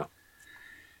 yeah.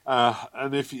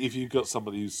 And if you've got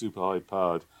somebody who's super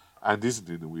high-powered and isn't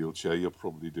in a wheelchair, you're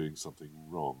probably doing something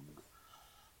wrong.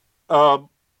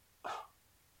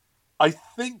 I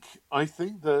think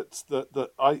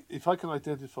that if I can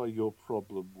identify your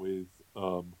problem with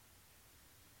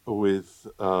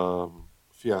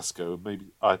Fiasco,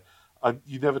 maybe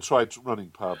you never tried running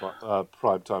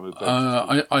Prime Time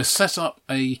Adventures. I set up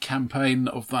a campaign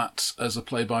of that as a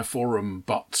play-by forum,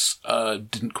 but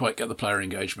didn't quite get the player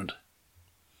engagement.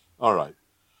 All right,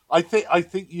 I think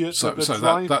you.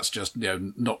 That's just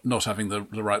not having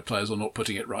the right players or not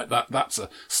putting it right. That's a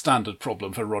standard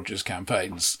problem for Roger's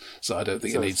campaigns. So I don't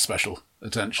think it needs special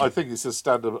attention. I think it's a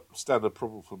standard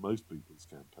problem for most people's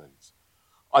campaigns.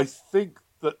 I think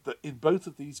that in both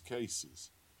of these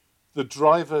cases, the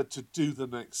driver to do the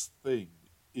next thing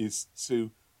is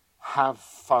to have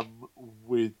fun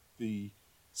with the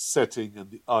setting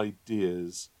and the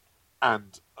ideas,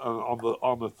 and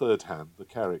on the third hand, the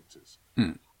characters.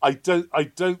 I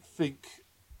don't think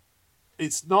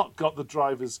it's not got the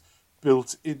driver's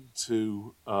built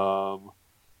into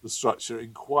the structure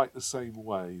in quite the same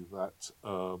way that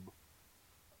a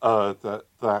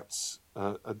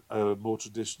more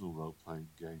traditional role-playing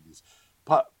game is.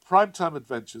 Primetime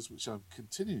Adventures, which I'm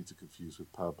continuing to confuse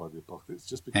with Powered by the Apocalypse,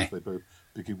 just because they both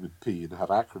begin with P and have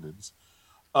acronyms.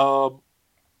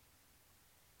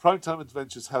 Primetime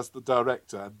Adventures has the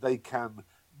director, and they can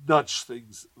nudge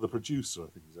things. The producer, I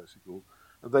think, is actually called,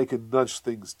 and they can nudge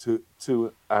things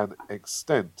to an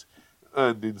extent,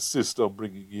 and insist on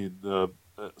bringing in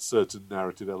certain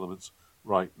narrative elements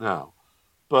right now.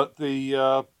 But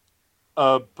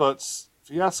but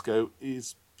Fiasco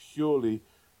is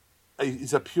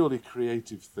a purely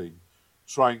creative thing,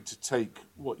 trying to take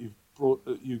what you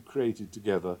created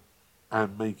together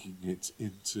and making it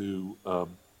into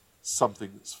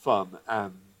something that's fun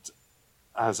and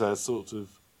has a sort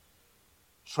of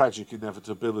tragical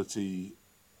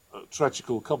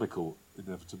comical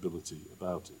inevitability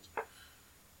about it.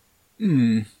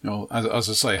 Well, as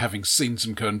I say, having seen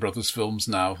some Coen Brothers films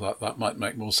now, that might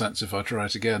make more sense if I try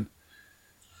it again.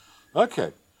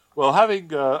 Okay. Well,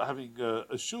 having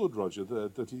assured Roger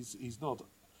that he's not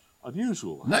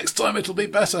unusual. Next time it'll be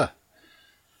better.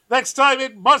 Next time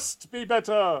it must be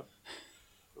better.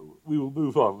 We will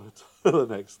move on to the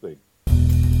next thing.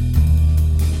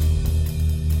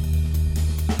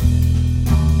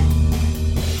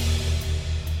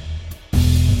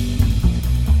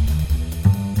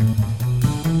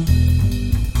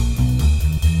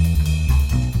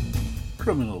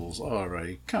 Criminals are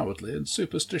a cowardly and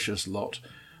superstitious lot.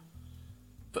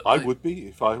 But I would be.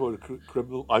 If I were a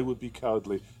criminal, I would be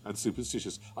cowardly and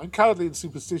superstitious. I'm cowardly and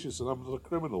superstitious, and I'm not a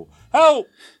criminal. Help!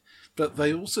 But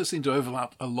they also seem to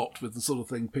overlap a lot with the sort of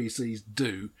thing PCs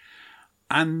do.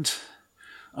 And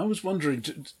I was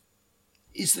wondering,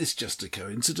 is this just a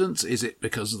coincidence? Is it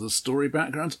because of the story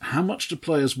background? How much do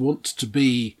players want to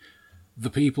be the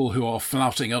people who are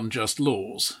flouting unjust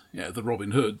laws, the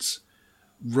Robin Hoods,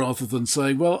 rather than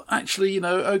saying, well, actually,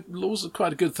 laws are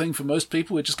quite a good thing for most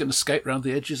people. We're just going to skate around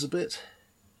the edges a bit.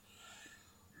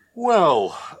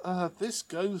 Well, this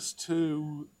goes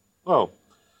to... Well,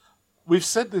 we've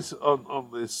said this on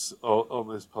this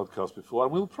podcast before,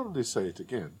 and we'll probably say it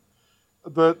again.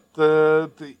 But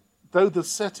though the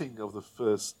setting of the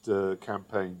first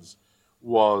campaigns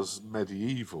was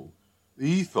medieval, the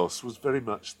ethos was very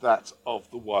much that of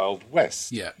the Wild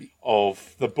West,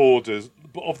 of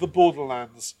the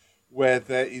borderlands where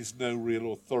there is no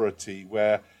real authority,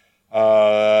 where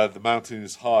the mountain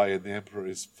is high and the emperor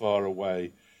is far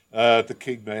away. The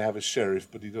king may have a sheriff,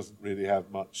 but he doesn't really have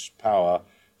much power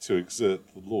to exert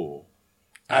the law.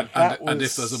 And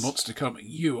if there's a monster coming,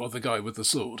 you are the guy with the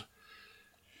sword.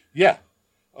 Yeah.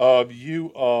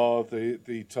 You are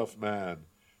the tough man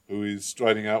who is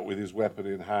striding out with his weapon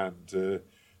in hand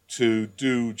to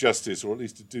do justice, or at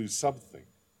least to do something.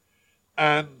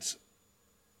 And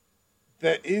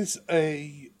there is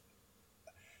a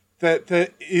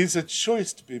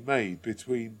choice to be made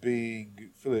between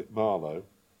being Philip Marlowe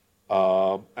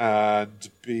and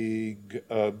being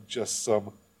just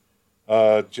some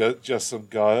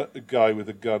guy with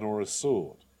a gun or a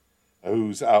sword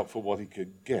who's out for what he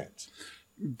can get.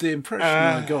 The impression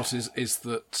I got is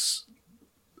that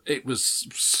it was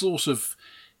sort of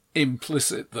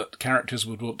implicit that characters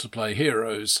would want to play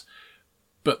heroes,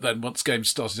 but then once games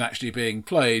started actually being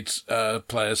played,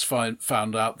 players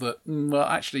found out that,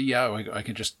 I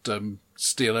can just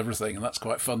steal everything, and that's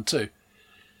quite fun too.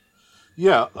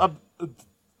 Yeah,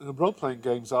 role-playing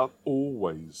games aren't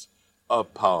always a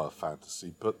power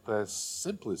fantasy, but their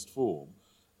simplest form,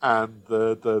 and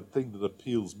the thing that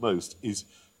appeals most is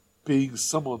being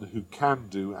someone who can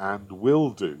do and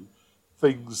will do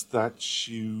things that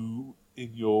you,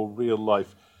 in your real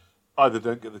life, either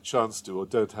don't get the chance to, or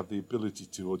don't have the ability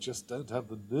to, or just don't have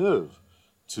the nerve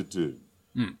to do.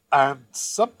 And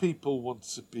some people want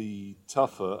to be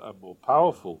tougher and more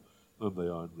powerful than they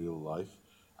are in real life,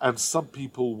 and some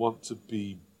people want to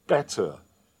be better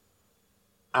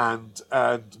and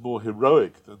more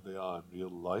heroic than they are in real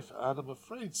life, and I'm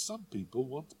afraid some people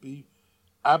want to be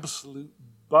absolute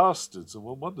bastards, and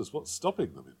one wonders what's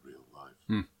stopping them in real life.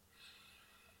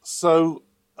 So,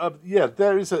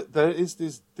 there is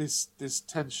this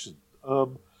tension.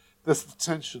 There's the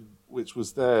tension which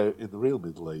was there in the real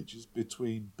Middle Ages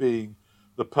between being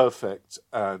the perfect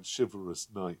and chivalrous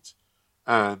knight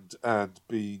and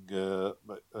being an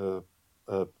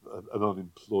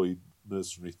unemployed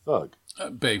mercenary thug.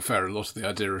 Being fair, a lot of the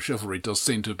idea of chivalry does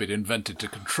seem to have been invented to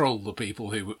control the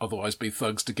people who would otherwise be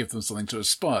thugs, to give them something to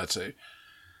aspire to.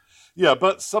 Yeah,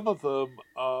 but some of them,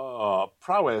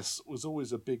 prowess was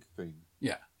always a big thing.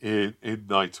 Yeah. In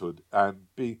knighthood, and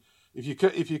if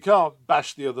you can't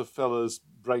bash the other fella's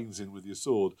brains in with your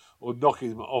sword or knock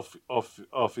him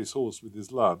off his horse with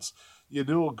his lance, you're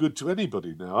no good to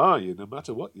anybody now, are you? No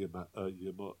matter what your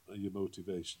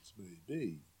motivations may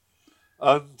be.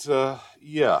 And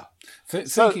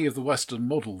thinking of the Western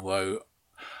model, though,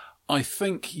 I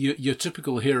think your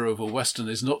typical hero of a Western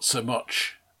is not so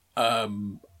much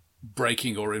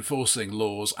breaking or enforcing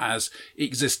laws as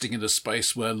existing in a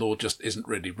space where law just isn't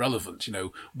really relevant.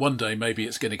 One day maybe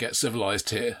it's going to get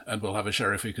civilized here and we'll have a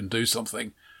sheriff who can do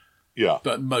something. Yeah.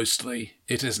 But mostly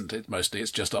it isn't. Mostly it's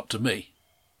just up to me.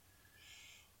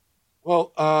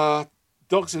 Well,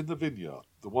 Dogs in the Vineyard,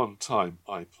 the one time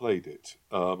I played it,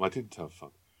 I didn't have fun.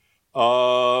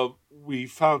 We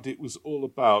found it was all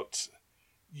about,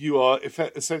 you are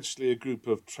essentially a group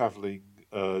of travelling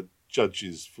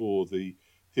judges for the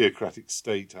theocratic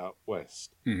state out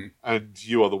west. Mm-hmm. And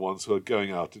you are the ones who are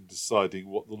going out and deciding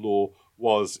what the law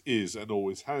was, is, and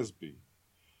always has been.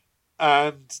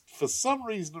 And for some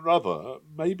reason or other,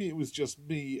 maybe it was just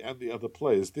me and the other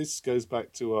players. This goes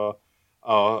back to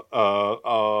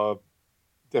our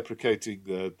deprecating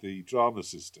the drama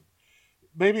system.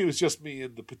 Maybe it was just me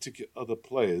and the particular other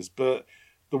players, but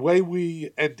the way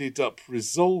we ended up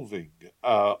resolving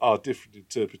our different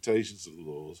interpretations of the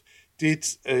laws did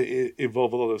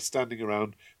involve a lot of standing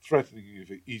around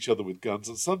threatening each other with guns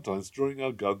and sometimes drawing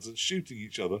our guns and shooting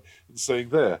each other and saying,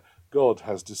 there, God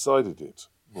has decided it,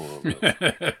 more or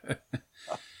less.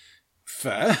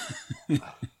 Fair.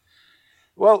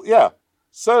 Well, yeah.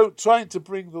 So trying to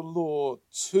bring the law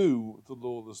to the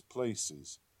lawless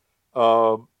places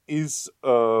is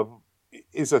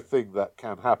a thing that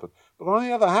can happen. But on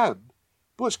the other hand,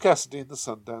 Butch Cassidy and the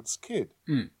Sundance Kid,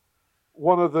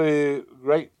 one of the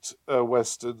great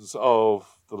westerns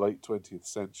of the late 20th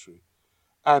century,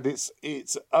 and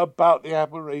it's about the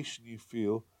admiration you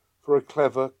feel for a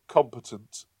clever,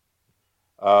 competent,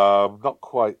 not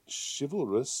quite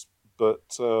chivalrous,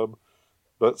 but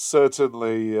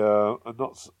certainly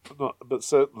but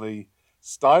certainly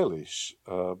stylish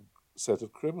set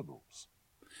of criminals.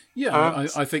 Yeah, and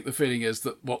I think the feeling is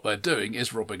that what they're doing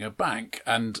is robbing a bank,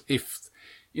 and if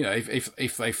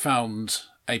they found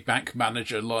a bank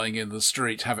manager lying in the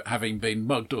street having been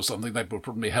mugged or something, they would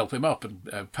probably help him up and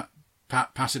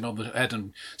pat him on the head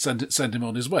and send him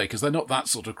on his way, because they're not that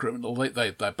sort of criminal.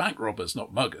 They're bank robbers,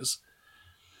 not muggers.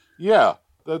 Yeah,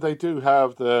 they do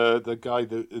have the guy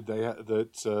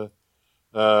that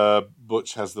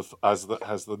Butch has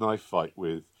the knife fight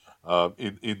with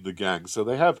in the gang. So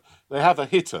they have a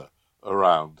hitter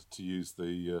around, to use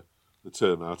the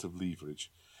term out of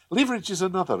Leverage. Leverage is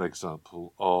another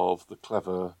example of the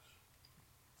clever,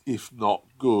 if not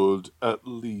good, at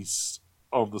least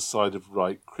on the side of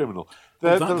right criminal.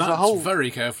 That's a whole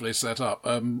very carefully set up.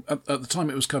 At the time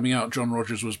it was coming out, John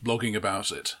Rogers was blogging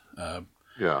about it.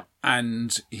 Yeah,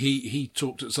 and he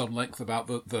talked at some length about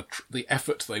the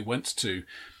effort they went to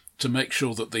make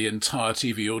sure that the entire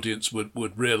TV audience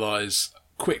would realise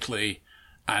quickly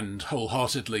and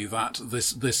wholeheartedly that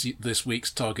this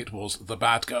week's target was the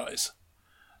bad guys.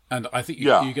 And I think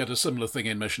you get a similar thing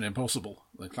in Mission Impossible,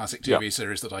 the classic TV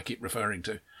series that I keep referring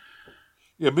to.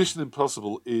 Yeah, Mission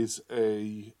Impossible is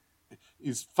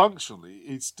functionally,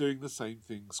 it's doing the same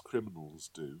things criminals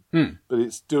do, but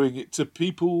it's doing it to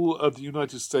people of the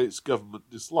United States government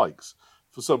dislikes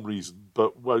for some reason,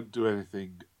 but won't do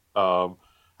anything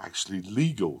actually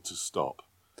legal to stop.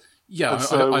 Yeah,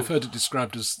 so, I've heard it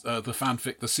described as the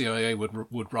fanfic the CIA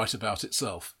would write about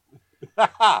itself.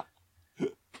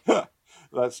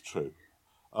 That's true.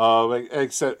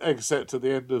 Except at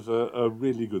the end of a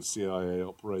really good CIA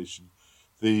operation,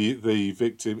 the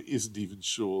victim isn't even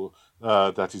sure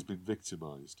that he's been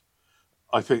victimized.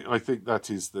 I think that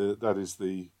is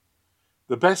the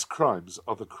best crimes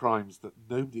are the crimes that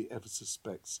nobody ever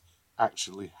suspects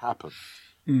actually happened,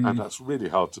 and that's really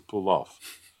hard to pull off.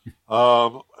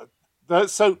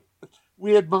 So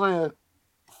we admire,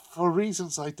 for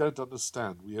reasons I don't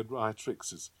understand, we admire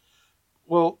tricksters.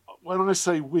 Well, when I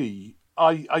say we,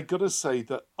 I got to say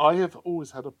that I have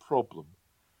always had a problem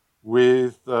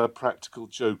with practical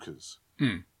jokers.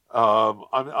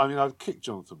 I mean, I'd kick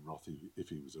Jonathan Roth if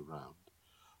he was around.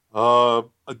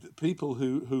 People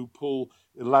who pull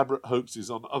elaborate hoaxes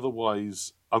on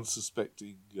otherwise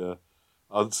unsuspecting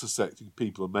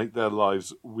people and make their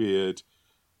lives weird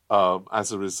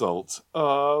as a result,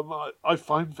 I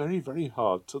find very, very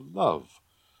hard to love.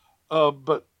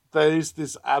 But there is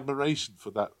this admiration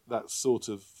for that sort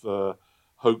of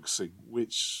hoaxing,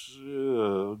 which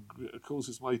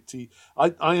causes my teeth.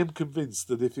 I am convinced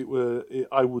that if it were,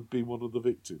 I would be one of the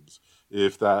victims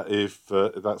if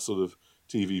that sort of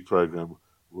TV program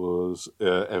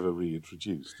ever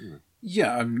reintroduced. You know.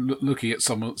 Yeah, I'm looking at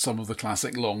some of the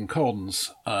classic long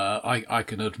cons. I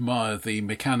can admire the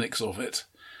mechanics of it.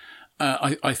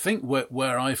 I think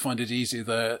where I find it easier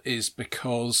there is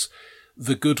because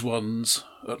the good ones,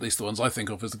 at least the ones I think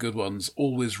of as the good ones,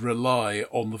 always rely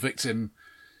on the victim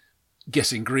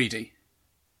getting greedy.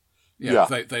 Yeah.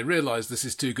 They realise this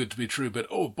is too good to be true, but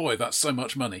oh boy, that's so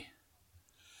much money.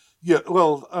 Yeah,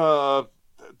 well,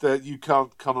 that you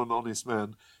can't con an honest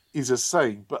man is a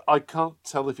saying, but I can't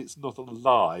tell if it's not a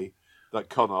lie that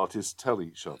con artists tell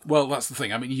each other. Well, that's the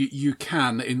thing. I mean, you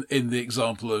can, in the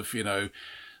example of,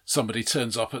 somebody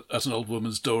turns up at an old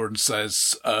woman's door and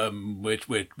says,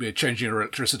 we're changing your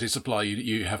electricity supply,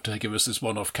 you have to give us this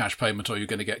one-off cash payment or you're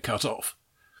going to get cut off.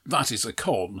 That is a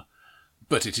con,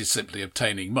 but it is simply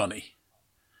obtaining money.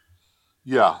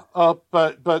 Yeah,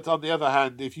 but on the other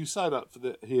hand, if you sign up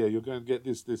for here, you're going to get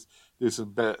this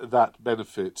and that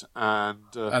benefit, and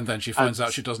then she finds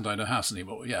out she doesn't own a house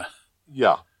anymore. Yeah,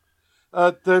 yeah.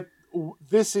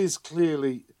 This is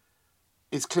clearly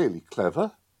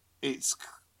clever. It's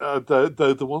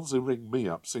the ones who ring me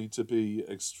up seem to be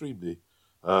extremely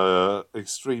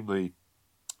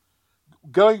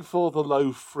going for the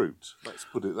low fruit. Let's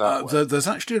put it that way. There's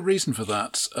actually a reason for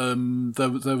that.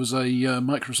 There was a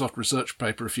Microsoft research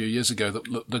paper a few years ago that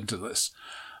looked into this.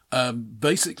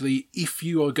 Basically, if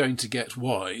you are going to get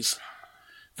wise,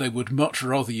 they would much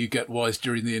rather you get wise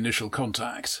during the initial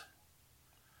contact,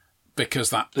 because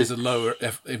that is a lower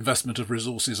investment of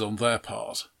resources on their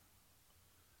part.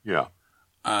 Yeah.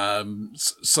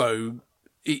 So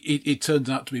it turns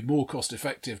out to be more cost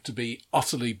effective to be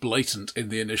utterly blatant in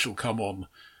the initial come on,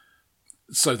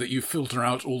 so that you filter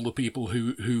out all the people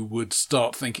who would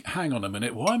start thinking, hang on a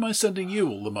minute, why am I sending you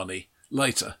all the money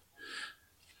later?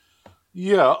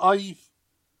 Yeah, I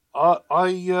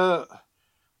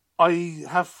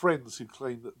have friends who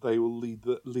claim that they will lead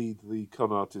the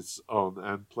con artists on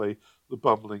and play the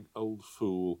bumbling old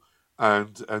fool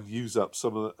and use up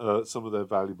some of their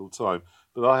valuable time.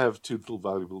 But I have too little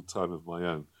valuable time of my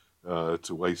own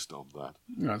to waste on that.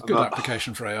 Yeah, it's a good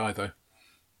application for AI, though.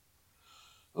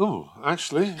 Oh,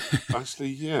 actually,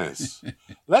 yes.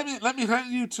 Let me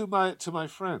hand you to my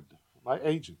friend, my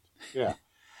agent. Yeah.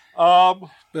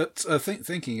 But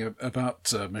thinking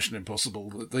about Mission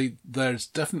Impossible, there's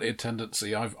definitely a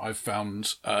tendency I've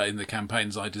found in the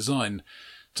campaigns I design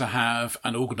to have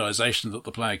an organisation that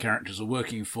the player characters are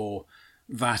working for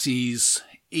that is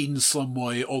in some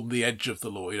way on the edge of the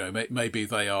law. Maybe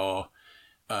they are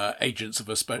agents of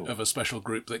a special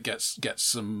group that gets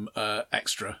some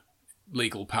extra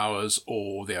legal powers,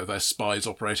 or they're spies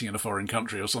operating in a foreign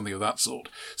country or something of that sort.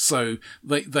 So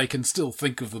they can still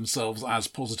think of themselves as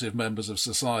positive members of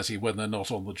society when they're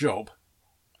not on the job.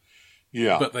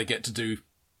 Yeah. But they get to do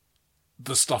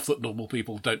the stuff that normal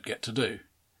people don't get to do.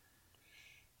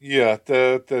 Yeah,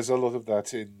 there's a lot of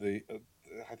that in the...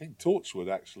 I think Torchwood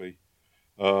actually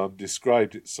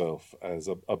described itself as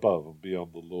above and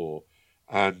beyond the law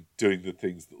and doing the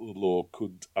things that the law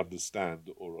couldn't understand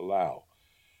or allow.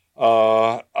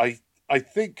 I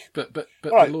think... But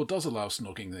right. The law does allow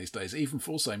snogging these days, even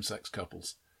for same-sex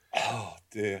couples. Oh,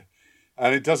 dear.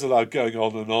 And it does allow going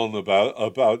on and on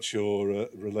about your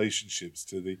relationships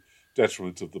to the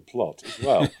detriment of the plot as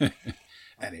well.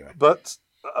 Anyway. But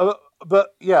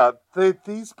yeah,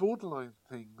 these borderline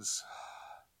things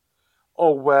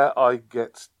are where I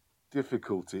get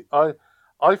difficulty.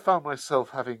 I found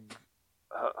myself having...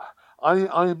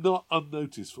 I am not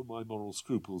unnoticed for my moral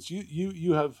scruples.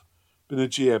 You have been a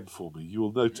GM for me. You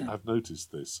will have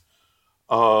noticed this.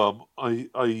 I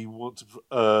want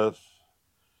to...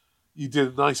 you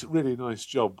did a really nice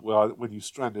job when you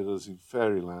stranded us in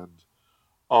Fairyland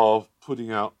of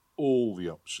putting out all the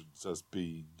options as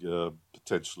being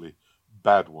potentially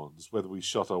bad ones, whether we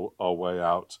shot our way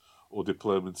out or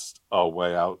diplomated our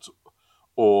way out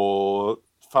or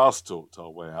fast-talked our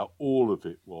way out. All of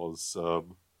it was,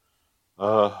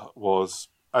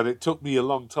 and it took me a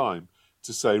long time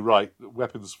to say, right,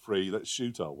 weapons free, let's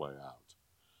shoot our way out.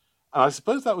 And I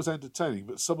suppose that was entertaining,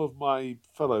 but some of my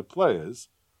fellow players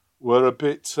were a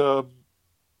bit,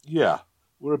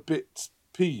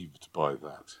 peeved by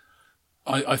that.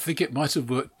 I think it might have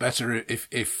worked better if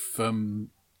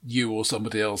you or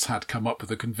somebody else had come up with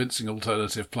a convincing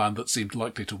alternative plan that seemed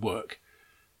likely to work,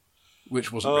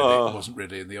 which wasn't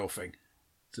really in the offing,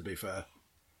 to be fair.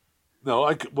 No,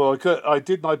 I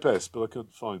did my best, but I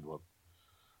couldn't find one.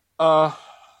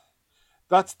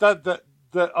 That's that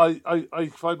I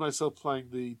find myself playing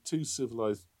the too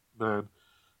civilized man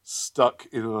stuck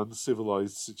in an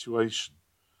uncivilized situation,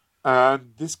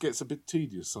 and this gets a bit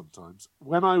tedious sometimes.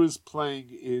 When I was playing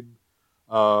in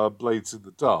Blades in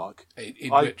the Dark.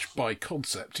 In which, by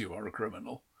concept, you are a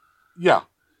criminal. Yeah.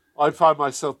 I find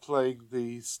myself playing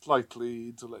the slightly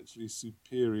intellectually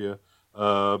superior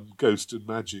ghost and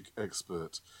magic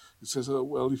expert who says, "Oh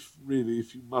well, if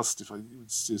you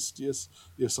insist, yes,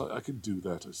 I can do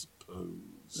that, I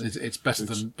suppose." It's better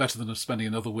than spending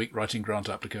another week writing grant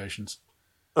applications.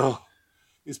 Oh,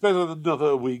 it's better than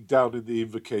another week down in the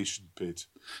invocation pit.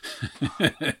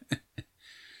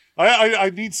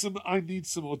 I need some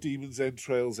more Demon's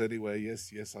Entrails anyway.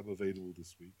 Yes, I'm available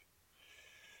this week.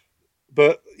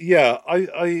 But yeah,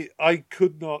 I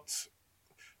could not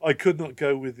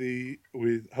go with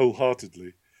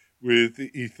wholeheartedly with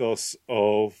the ethos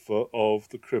of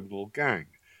the criminal gang.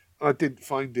 I didn't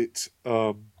find it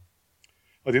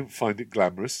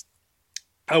glamorous.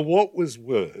 And what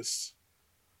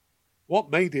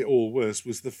made it all worse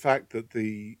was the fact that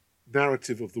the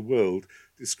narrative of the world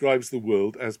describes the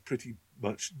world as pretty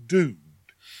much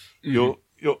doomed.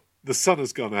 Mm-hmm. The sun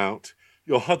has gone out.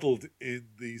 You're huddled in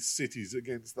these cities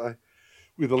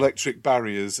with electric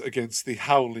barriers against the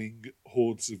howling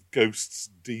hordes of ghosts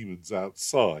and demons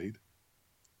outside.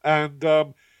 And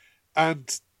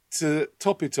to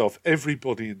top it off,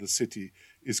 everybody in the city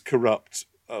is corrupt,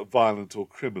 violent or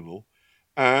criminal.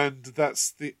 And that's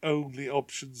the only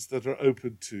options that are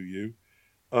open to you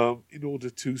in order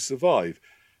to survive,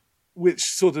 which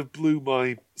sort of blew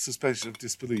my suspension of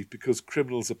disbelief, because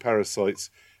criminals are parasites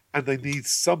and they need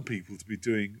some people to be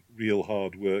doing real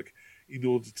hard work in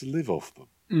order to live off them.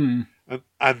 Mm.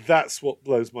 And that's what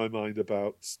blows my mind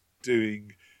about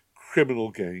doing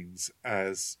criminal games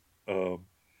as a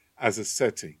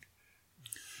setting.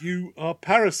 You are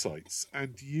parasites,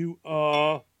 and you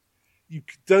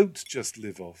don't just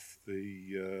live off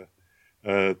the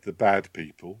bad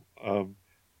people.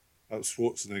 That's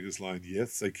Schwarzenegger's line.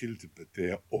 Yes, they killed him, but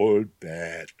they are all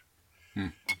bad.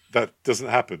 That doesn't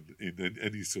happen in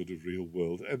any sort of real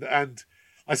world. And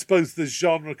I suppose the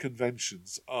genre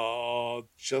conventions are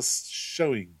just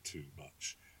showing too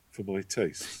much for my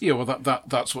taste. Yeah, well,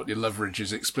 that's what your leverage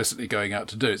is explicitly going out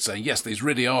to do. It's saying, yes, these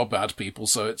really are bad people,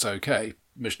 so it's okay.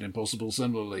 Mission Impossible,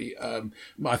 similarly.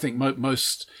 I think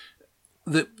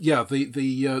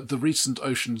the recent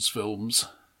Ocean's films,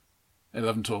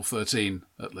 11, 12, 13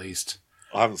 at least,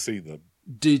 I haven't seen them,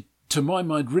 did, to my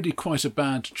mind, really quite a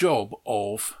bad job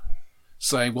of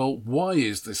saying, well, why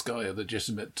is this guy a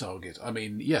legitimate target? I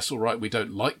mean, yes, all right, we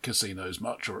don't like casinos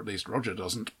much, or at least Roger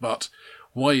doesn't, but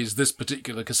why is this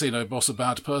particular casino boss a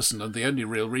bad person? And the only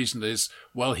real reason is,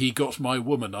 well, he got my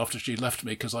woman after she left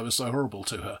me because I was so horrible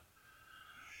to her.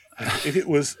 If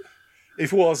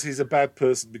he's a bad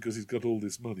person because he's got all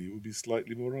this money, it would be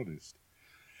slightly more honest.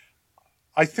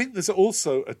 I think there's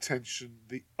also a tension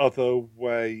the other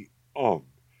way on,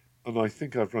 and I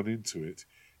think I've run into it.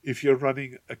 If you're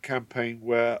running a campaign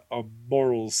where a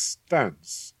moral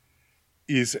stance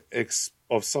is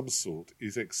of some sort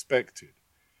is expected,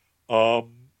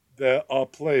 there are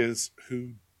players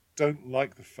who don't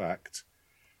like the fact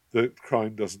that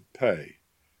crime doesn't pay,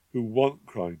 who want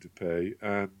crime to pay,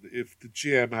 and if the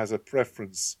GM has a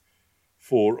preference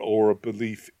for or a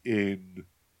belief in,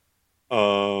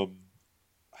 I'm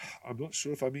not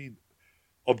sure if I mean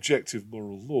objective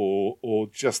moral law or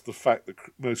just the fact that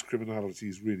most criminality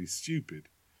is really stupid,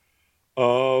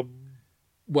 there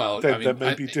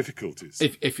may be difficulties.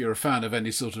 If you're a fan of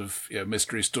any sort of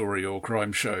mystery story or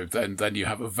crime show, then you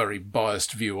have a very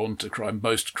biased view onto crime.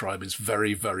 Most crime is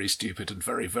very, very stupid and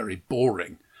very, very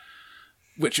boring,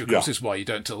 which of course is why you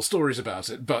don't tell stories about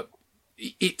it. But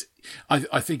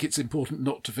I think it's important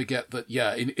not to forget that,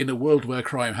 in a world where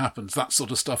crime happens, that sort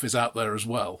of stuff is out there as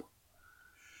well.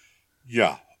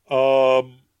 Yeah,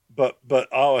 but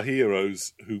our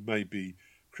heroes, who may be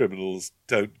criminals,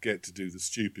 don't get to do the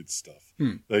stupid stuff.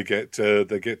 They get to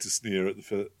sneer at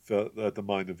the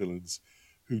minor villains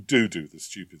who do the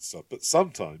stupid stuff. But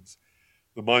sometimes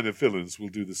the minor villains will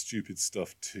do the stupid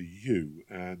stuff to you,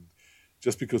 and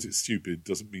just because it's stupid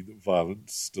doesn't mean that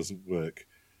violence doesn't work,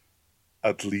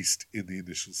 at least in the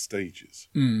initial stages.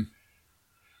 And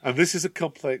this is a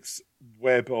complex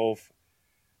web of...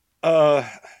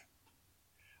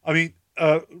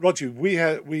 Roger,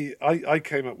 I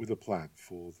came up with a plan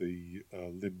for the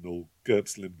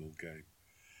GURPS Limnall game,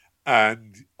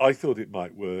 and I thought it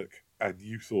might work, and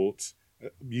you thought,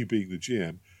 you being the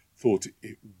GM, thought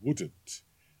it wouldn't.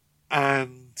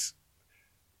 And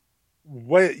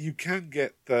where you can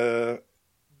get the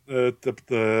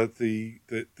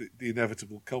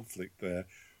inevitable conflict there,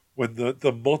 when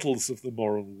the models of the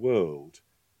moral world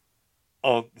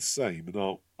aren't the same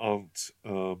and aren't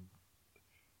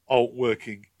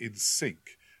working in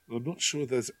sync. And I'm not sure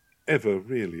there's ever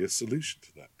really a solution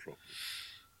to that problem.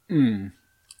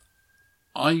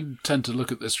 I tend to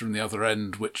look at this from the other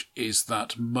end, which is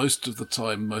that most of the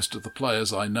time, most of the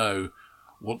players I know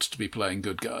want to be playing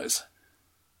good guys.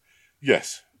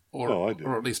 Yes. Or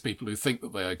at least people who think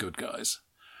that they are good guys.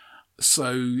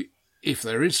 So if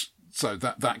there is, so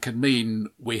that can mean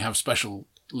we have special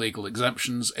legal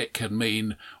exemptions. It can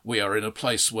mean we are in a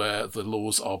place where the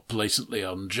laws are blatantly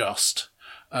unjust.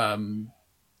 Friend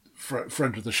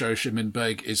of the show, Shimin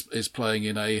Beg, is playing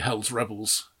in a Hell's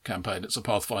Rebels campaign. It's a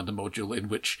Pathfinder module in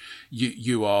which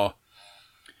you are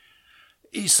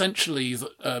essentially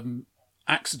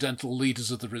accidental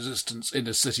leaders of the resistance in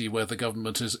a city where the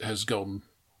government has gone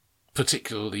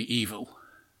particularly evil.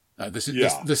 This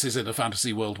is in a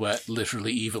fantasy world where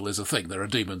literally evil is a thing. There are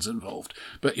demons involved,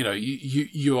 but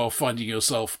you are finding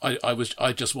yourself.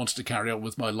 I just wanted to carry on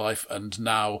with my life, and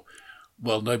now,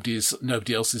 well, nobody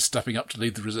else is stepping up to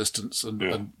lead the resistance,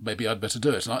 and maybe I'd better do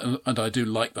it. And I do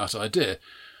like that idea,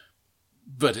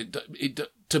 but it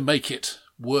to make it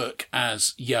work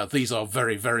as these are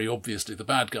very, very obviously the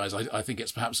bad guys. I think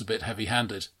it's perhaps a bit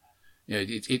heavy-handed.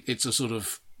 It's a sort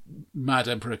of Mad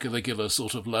Emperor Caligula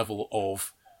sort of level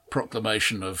of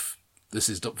proclamation of this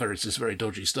is very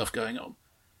dodgy stuff going on.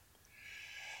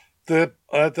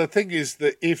 The thing is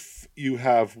that if you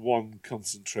have one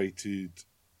concentrated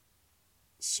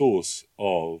source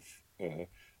of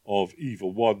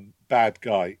evil, one bad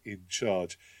guy in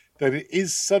charge, then it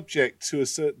is subject to a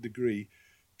certain degree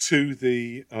to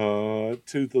the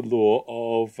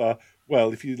law of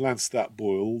well, if you lance that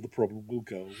boil, the problem will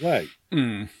go away.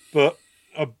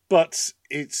 But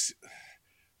it's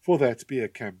for there to be a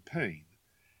campaign.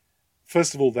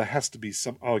 First of all, there has to be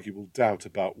some arguable doubt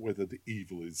about whether the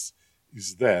evil is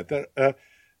there. There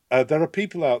are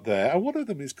people out there, and one of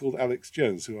them is called Alex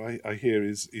Jones, who I hear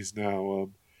is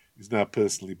now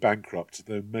personally bankrupt.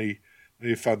 They may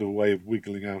have found a way of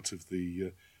wiggling out of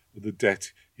the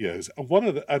debt he owes. And one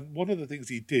of the things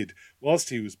he did whilst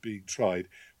he was being tried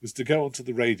was to go onto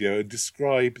the radio and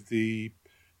describe the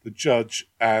judge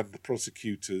and the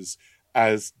prosecutors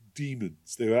as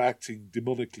demons. They were acting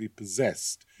demonically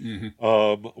possessed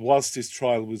whilst his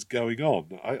trial was going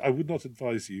on. I would not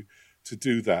advise you to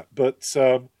do that. But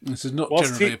this is not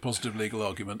generally a positive legal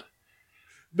argument.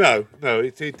 No,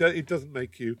 it doesn't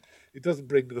make you. It doesn't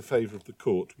bring the favour of the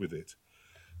court with it.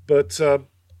 But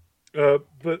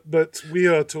we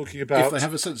are talking about. If they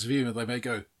have a sense of humour, they may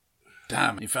go,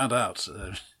 "Damn, you found out."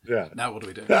 Now what do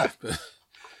we do? But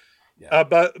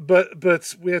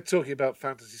we're talking about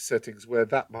fantasy settings where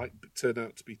that might turn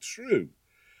out to be true.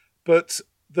 But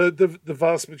the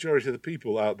vast majority of the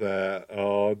people out there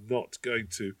are not going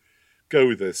to go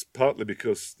with this, partly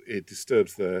because it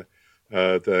disturbs their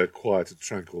quiet and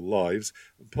tranquil lives,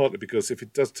 and partly because if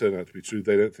it does turn out to be true,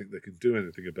 they don't think they can do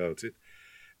anything about it.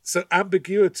 So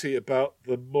ambiguity about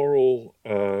the moral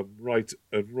right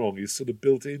and wrong is sort of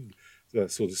built in to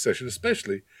that sort of session,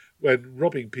 especially when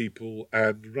robbing people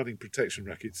and running protection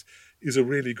rackets is a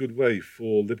really good way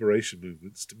for liberation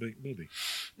movements to make money.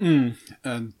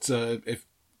 And if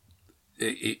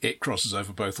it crosses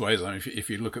over both ways. I mean,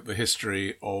 if you look at the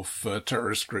history of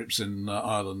terrorist groups in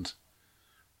Ireland.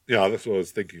 Yeah, that's what I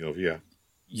was thinking of, yeah.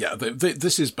 Yeah,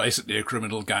 this is basically a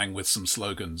criminal gang with some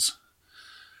slogans.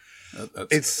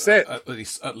 It's set... At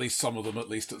least some of them, at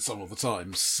least at some of the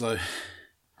times, so...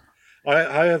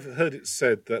 I have heard it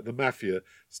said that the mafia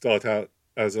start out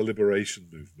as a liberation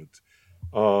movement,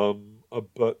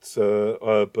 but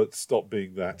stop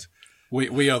being that.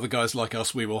 We are the guys like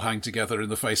us. We will hang together in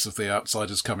the face of the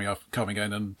outsiders coming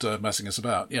in and messing us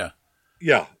about. Yeah,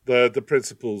 yeah. The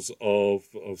principles of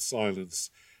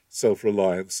silence,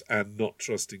 self-reliance, and not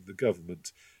trusting the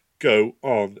government go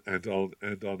on and on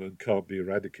and on and can't be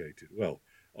eradicated. Well,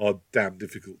 are damn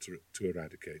difficult to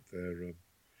eradicate. They're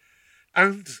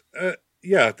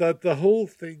the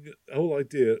whole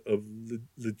idea of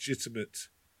legitimate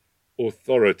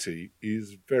authority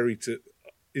is very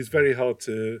hard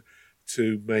to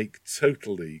make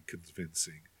totally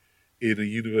convincing in a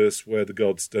universe where the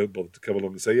gods don't bother to come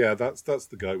along and say, yeah, that's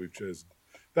the guy we've chosen.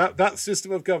 That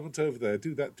system of government over there,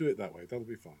 do it that way. That'll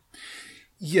be fine.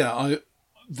 Yeah,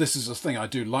 this is a thing I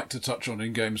do like to touch on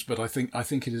in games, but I think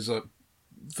it is a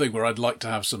thing where I'd like to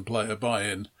have some player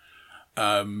buy-in.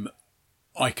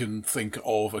 I can think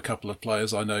of a couple of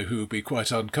players I know who would be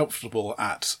quite uncomfortable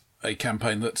at a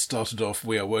campaign that started off,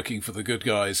 we are working for the good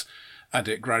guys, and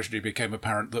it gradually became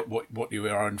apparent that what you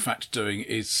are in fact doing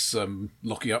is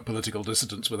locking up political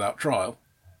dissidents without trial,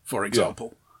 for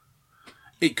example. Yeah.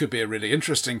 It could be a really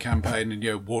interesting campaign,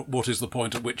 and what is the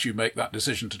point at which you make that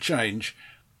decision to change?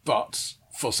 But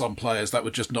for some players, that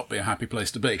would just not be a happy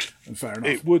place to be, and fair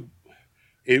enough.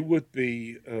 It would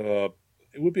be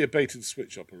it would be a bait and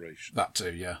switch operation. That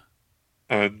too, yeah.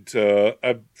 And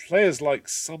players like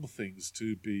some things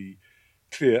to be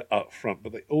clear up front,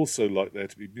 but they also like there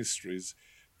to be mysteries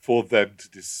for them to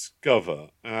discover.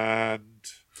 And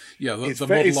yeah,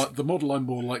 the model I'm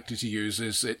more likely to use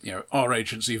is our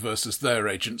agency versus their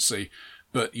agency,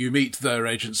 but you meet their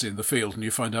agency in the field and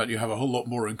you find out you have a whole lot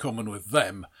more in common with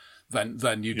them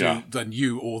than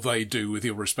you or they do with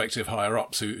your respective higher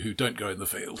ups who don't go in the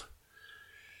field.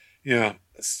 Yeah,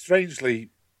 strangely,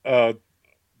 no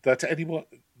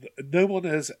one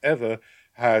has ever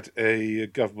had a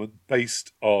government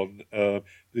based on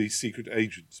the secret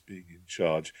agents being in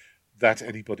charge that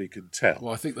anybody can tell.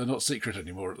 Well, I think they're not secret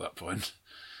anymore at that point.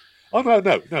 Oh,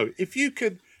 no. If you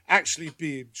can actually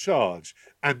be in charge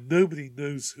and nobody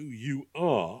knows who you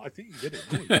are, I think you get it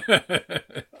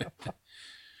right.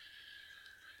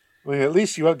 Well, at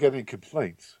least you won't get any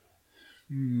complaints.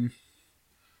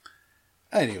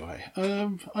 Anyway,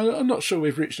 I'm not sure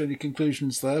we've reached any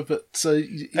conclusions there, but...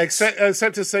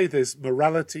 Except to say this,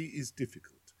 morality is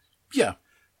difficult. Yeah.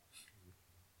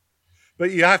 But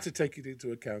you have to take it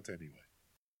into account anyway.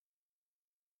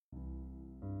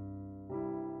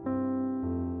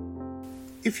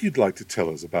 If you'd like to tell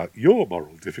us about your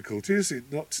moral difficulties in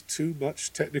not too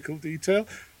much technical detail,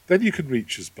 then you can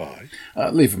reach us by...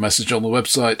 leave a message on the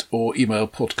website or email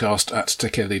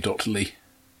podcast@tekeli.ly.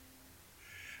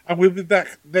 And we'll be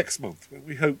back next month when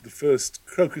we hope the first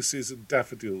crocuses and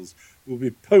daffodils will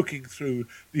be poking through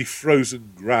the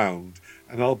frozen ground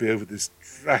and I'll be over this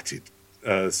dratted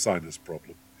sinus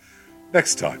problem.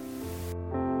 Next time.